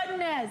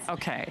goodness.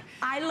 Okay.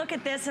 I look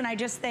at this and I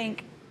just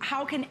think,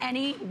 how can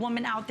any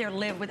woman out there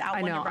live without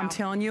I know, Wunderbrow? I'm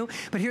telling you,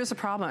 but here's the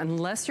problem.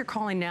 Unless you're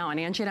calling now, and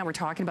Angie and I were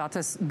talking about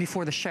this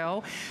before the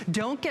show,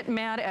 don't get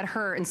mad at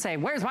her and say,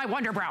 where's my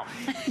Wunderbrow?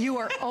 You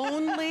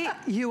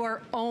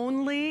are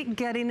only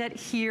getting it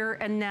here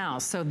and now.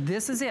 So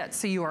this is it.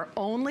 So you are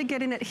only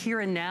getting it here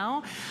and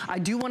now. I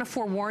do want to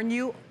forewarn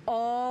you,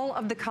 all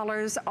of the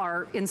colors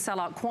are in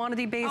sellout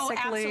quantity, basically.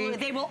 Oh, absolutely.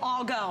 They will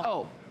all go.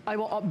 Oh.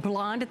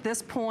 Blonde at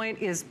this point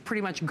is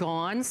pretty much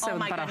gone, so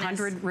about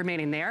 100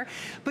 remaining there.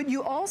 But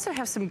you also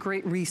have some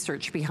great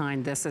research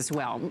behind this as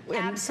well.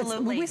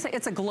 Absolutely. We say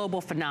it's a global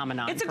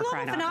phenomenon. It's a global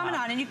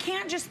phenomenon, and you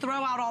can't just throw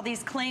out all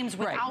these claims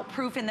without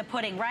proof in the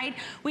pudding, right?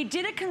 We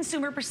did a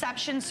consumer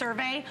perception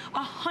survey.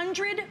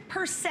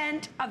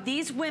 100% of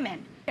these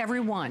women,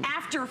 everyone,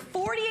 after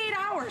 48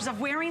 hours of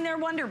wearing their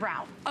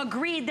Wunderbrow,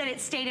 agreed that it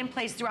stayed in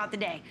place throughout the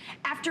day.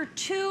 After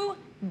 2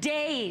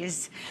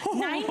 days,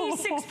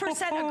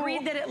 96%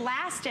 agreed that it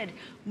lasted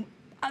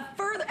a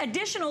further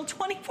additional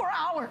 24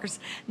 hours.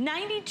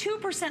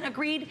 92%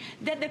 agreed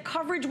that the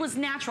coverage was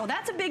natural.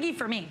 That's a biggie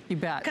for me. You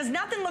bet. Because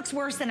nothing looks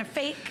worse than a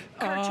fake,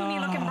 cartoony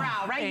looking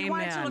brow, right? Amen. You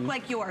want it to look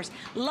like yours.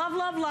 Love,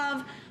 love,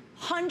 love.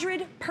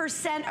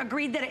 100%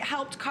 agreed that it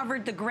helped cover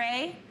the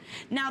gray.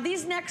 Now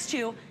these next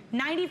two,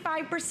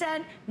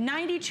 95%,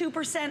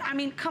 92%, I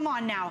mean, come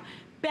on now.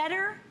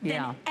 Better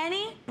than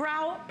any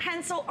brow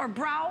pencil or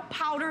brow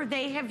powder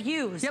they have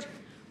used. Yep.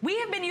 We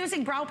have been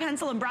using brow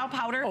pencil and brow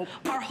powder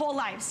our whole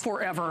lives.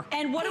 Forever.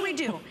 And what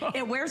do?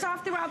 It wears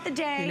off throughout the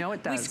day. You know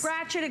it does. We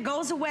scratch it, it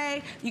goes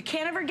away. You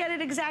can't ever get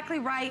it exactly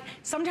right.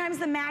 Sometimes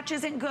the match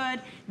isn't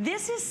good.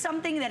 This is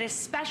something that is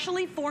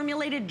specially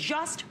formulated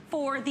just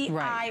for the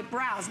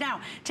eyebrows. Now,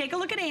 take a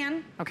look at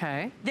Anne.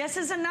 Okay. This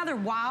is another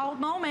wow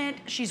moment.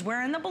 She's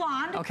wearing the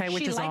blonde. Okay,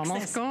 which is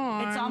almost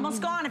gone. It's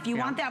almost gone. If you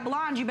want that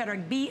blonde, you better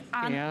be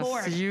on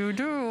board. Yes, you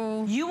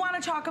do. You want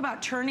to talk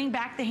about turning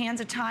back the hands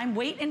of time?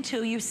 Wait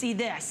until you see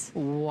this.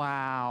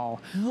 Wow.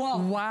 Whoa.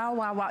 Wow,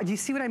 wow, wow. Do you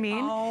see what I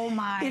mean? Oh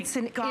my gosh. It's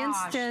an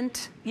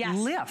instant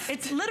lift.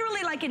 It's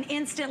literally like an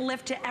instant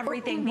lift to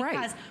everything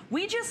because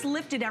we just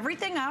lifted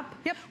everything up.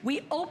 Yep.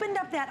 We opened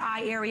up that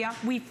eye area.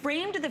 We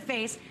framed the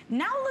face.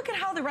 Now look at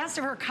how the rest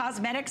of her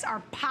cosmetics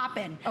are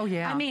popping. Oh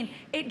yeah. I mean,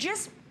 it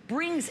just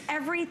brings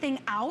everything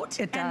out.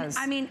 It does.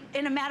 And, I mean,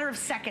 in a matter of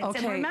seconds. Okay.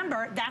 And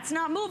remember, that's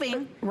not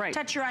moving. Right.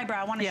 Touch your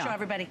eyebrow. I want to show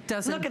everybody.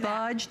 Doesn't look at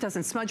budge,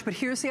 doesn't smudge. But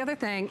here's the other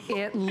thing.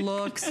 It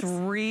looks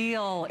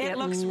real. It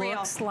looks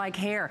real. Like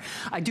hair.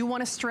 I do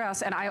want to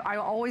stress, and I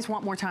always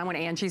want more time when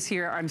Angie's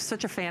here. I'm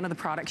such a fan of the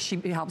product she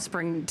helps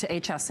bring to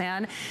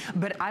HSN.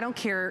 But I don't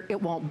care. It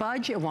won't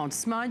budge. It won't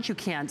smudge. You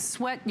can't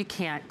sweat. You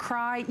can't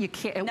cry. You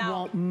can't. It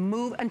won't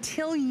move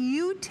until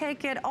you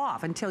take it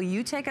off. Until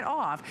you take it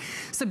off.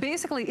 So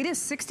basically, it is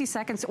 60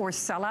 seconds or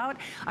sellout.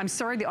 I'm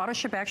sorry, the auto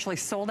ship actually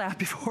sold out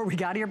before we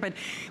got here, but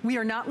we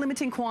are not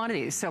limiting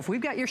quantities. So if we've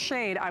got your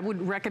shade, I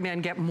would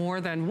recommend get more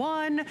than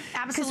one.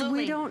 Absolutely. Because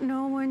we don't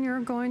know when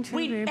you're going to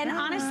be back. And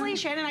honestly,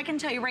 Shannon, I can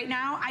tell you right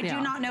now, I do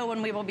not know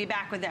when we will be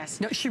back with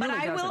this. No, she really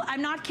doesn't. But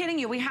I'm not kidding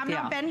you. We have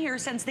not been here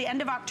since the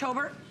end of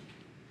October.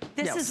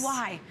 This is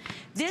why.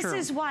 This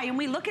is why. And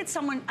we look at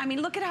someone, I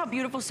mean, look at how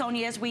beautiful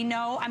Sonia is. We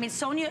know, I mean,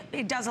 Sonia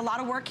does a lot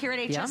of work here at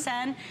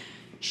HSN.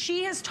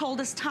 She has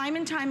told us time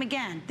and time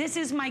again, this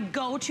is my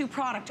go-to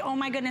product. Oh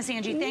my goodness,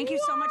 Angie, thank you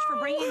so much for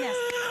bringing this.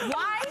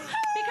 Why?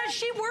 Because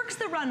she works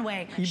the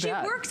runway. She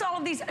works all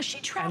of these, she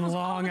travels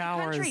all over the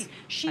country.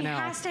 She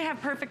has to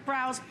have perfect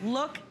brows.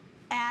 Look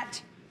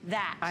at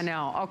that. I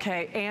know.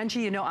 Okay, Angie,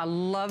 you know I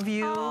love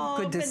you. Oh,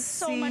 good to see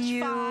so much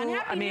fun.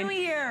 Happy New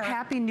Year.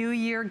 Happy New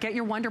Year. Get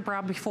your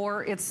Wunderbrow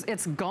before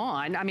it's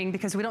gone. I mean,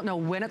 because we don't know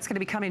when it's going to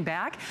be coming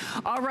back.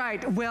 All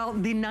right. Well,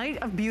 the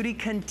Night of Beauty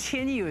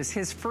continues.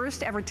 His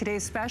first ever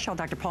Today's Special,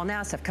 Dr. Paul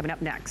Nassif, coming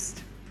up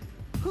next.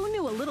 Who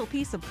knew a little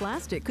piece of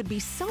plastic could be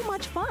so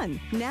much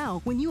fun?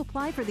 Now, when you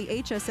apply for the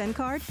HSN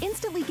card,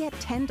 instantly get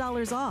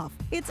 $10 off.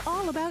 It's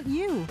all about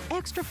you.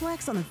 Extra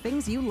flex on the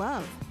things you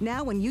love.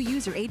 Now, when you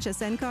use your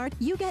HSN card,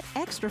 you get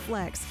extra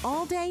flex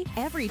all day,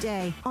 every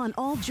day on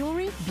all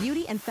jewelry,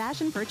 beauty, and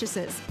fashion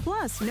purchases.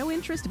 Plus, no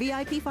interest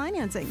VIP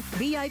financing,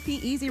 VIP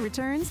easy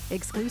returns,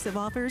 exclusive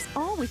offers,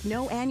 all with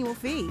no annual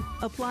fee.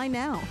 Apply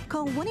now.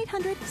 Call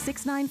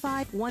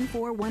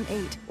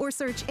 1-800-695-1418 or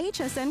search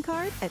HSN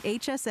card at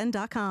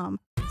hsn.com.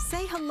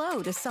 Say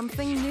hello to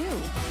something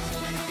new.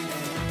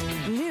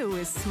 New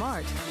is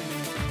smart.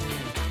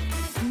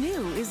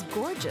 New is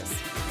gorgeous.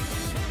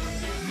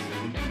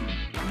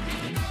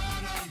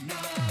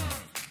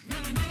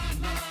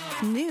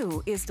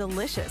 New is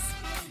delicious.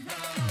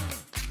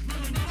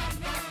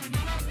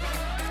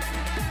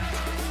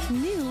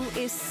 New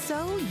is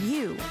so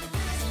you.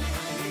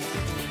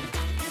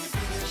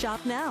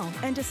 Shop now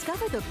and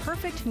discover the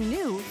perfect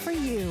new for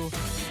you.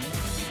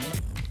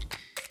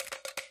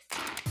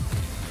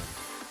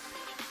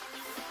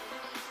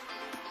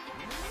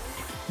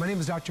 My name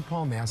is Dr.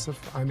 Paul Nassif.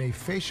 I'm a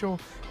facial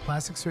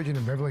plastic surgeon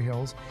in Beverly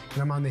Hills,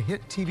 and I'm on the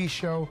hit TV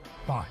show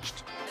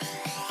Botched.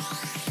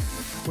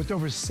 With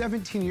over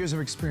 17 years of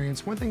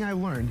experience, one thing I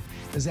learned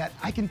is that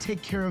I can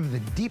take care of the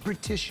deeper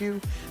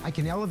tissue, I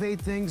can elevate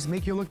things,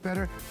 make you look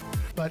better,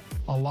 but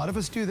a lot of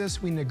us do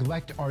this, we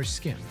neglect our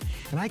skin.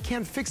 And I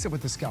can't fix it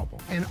with the scalpel,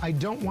 and I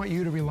don't want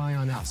you to rely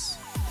on us.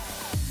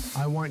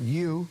 I want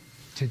you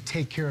to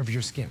take care of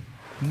your skin.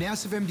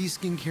 Nassif MD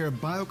Skincare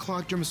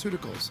BioClock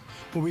Dermaceuticals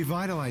will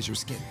revitalize your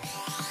skin.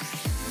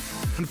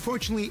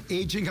 Unfortunately,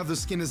 aging of the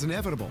skin is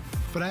inevitable,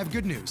 but I have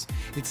good news.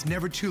 It's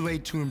never too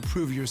late to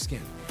improve your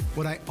skin.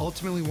 What I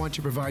ultimately want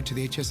to provide to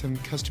the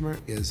HSN customer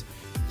is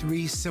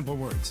 3 simple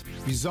words: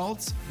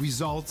 results,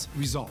 results,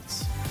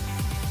 results.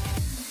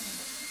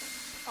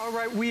 All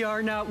right, we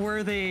are not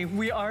worthy.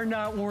 We are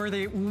not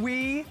worthy.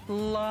 We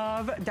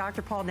love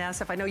Dr. Paul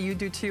Nassif. I know you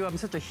do too. I'm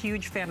such a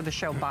huge fan of the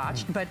show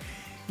Botched, but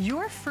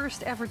your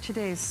first ever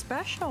Today's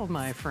Special,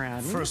 my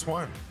friend. First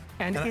one.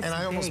 And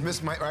I almost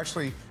missed my,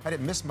 actually, I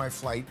didn't miss my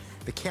flight.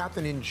 The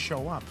captain didn't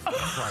show up for the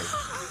flight.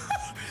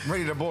 I'm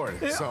ready to board.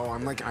 Yeah. So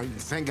I'm like,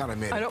 thank God I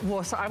made it.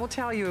 Well, so I will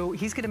tell you,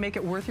 he's going to make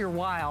it worth your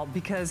while,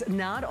 because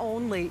not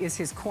only is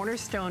his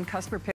cornerstone customer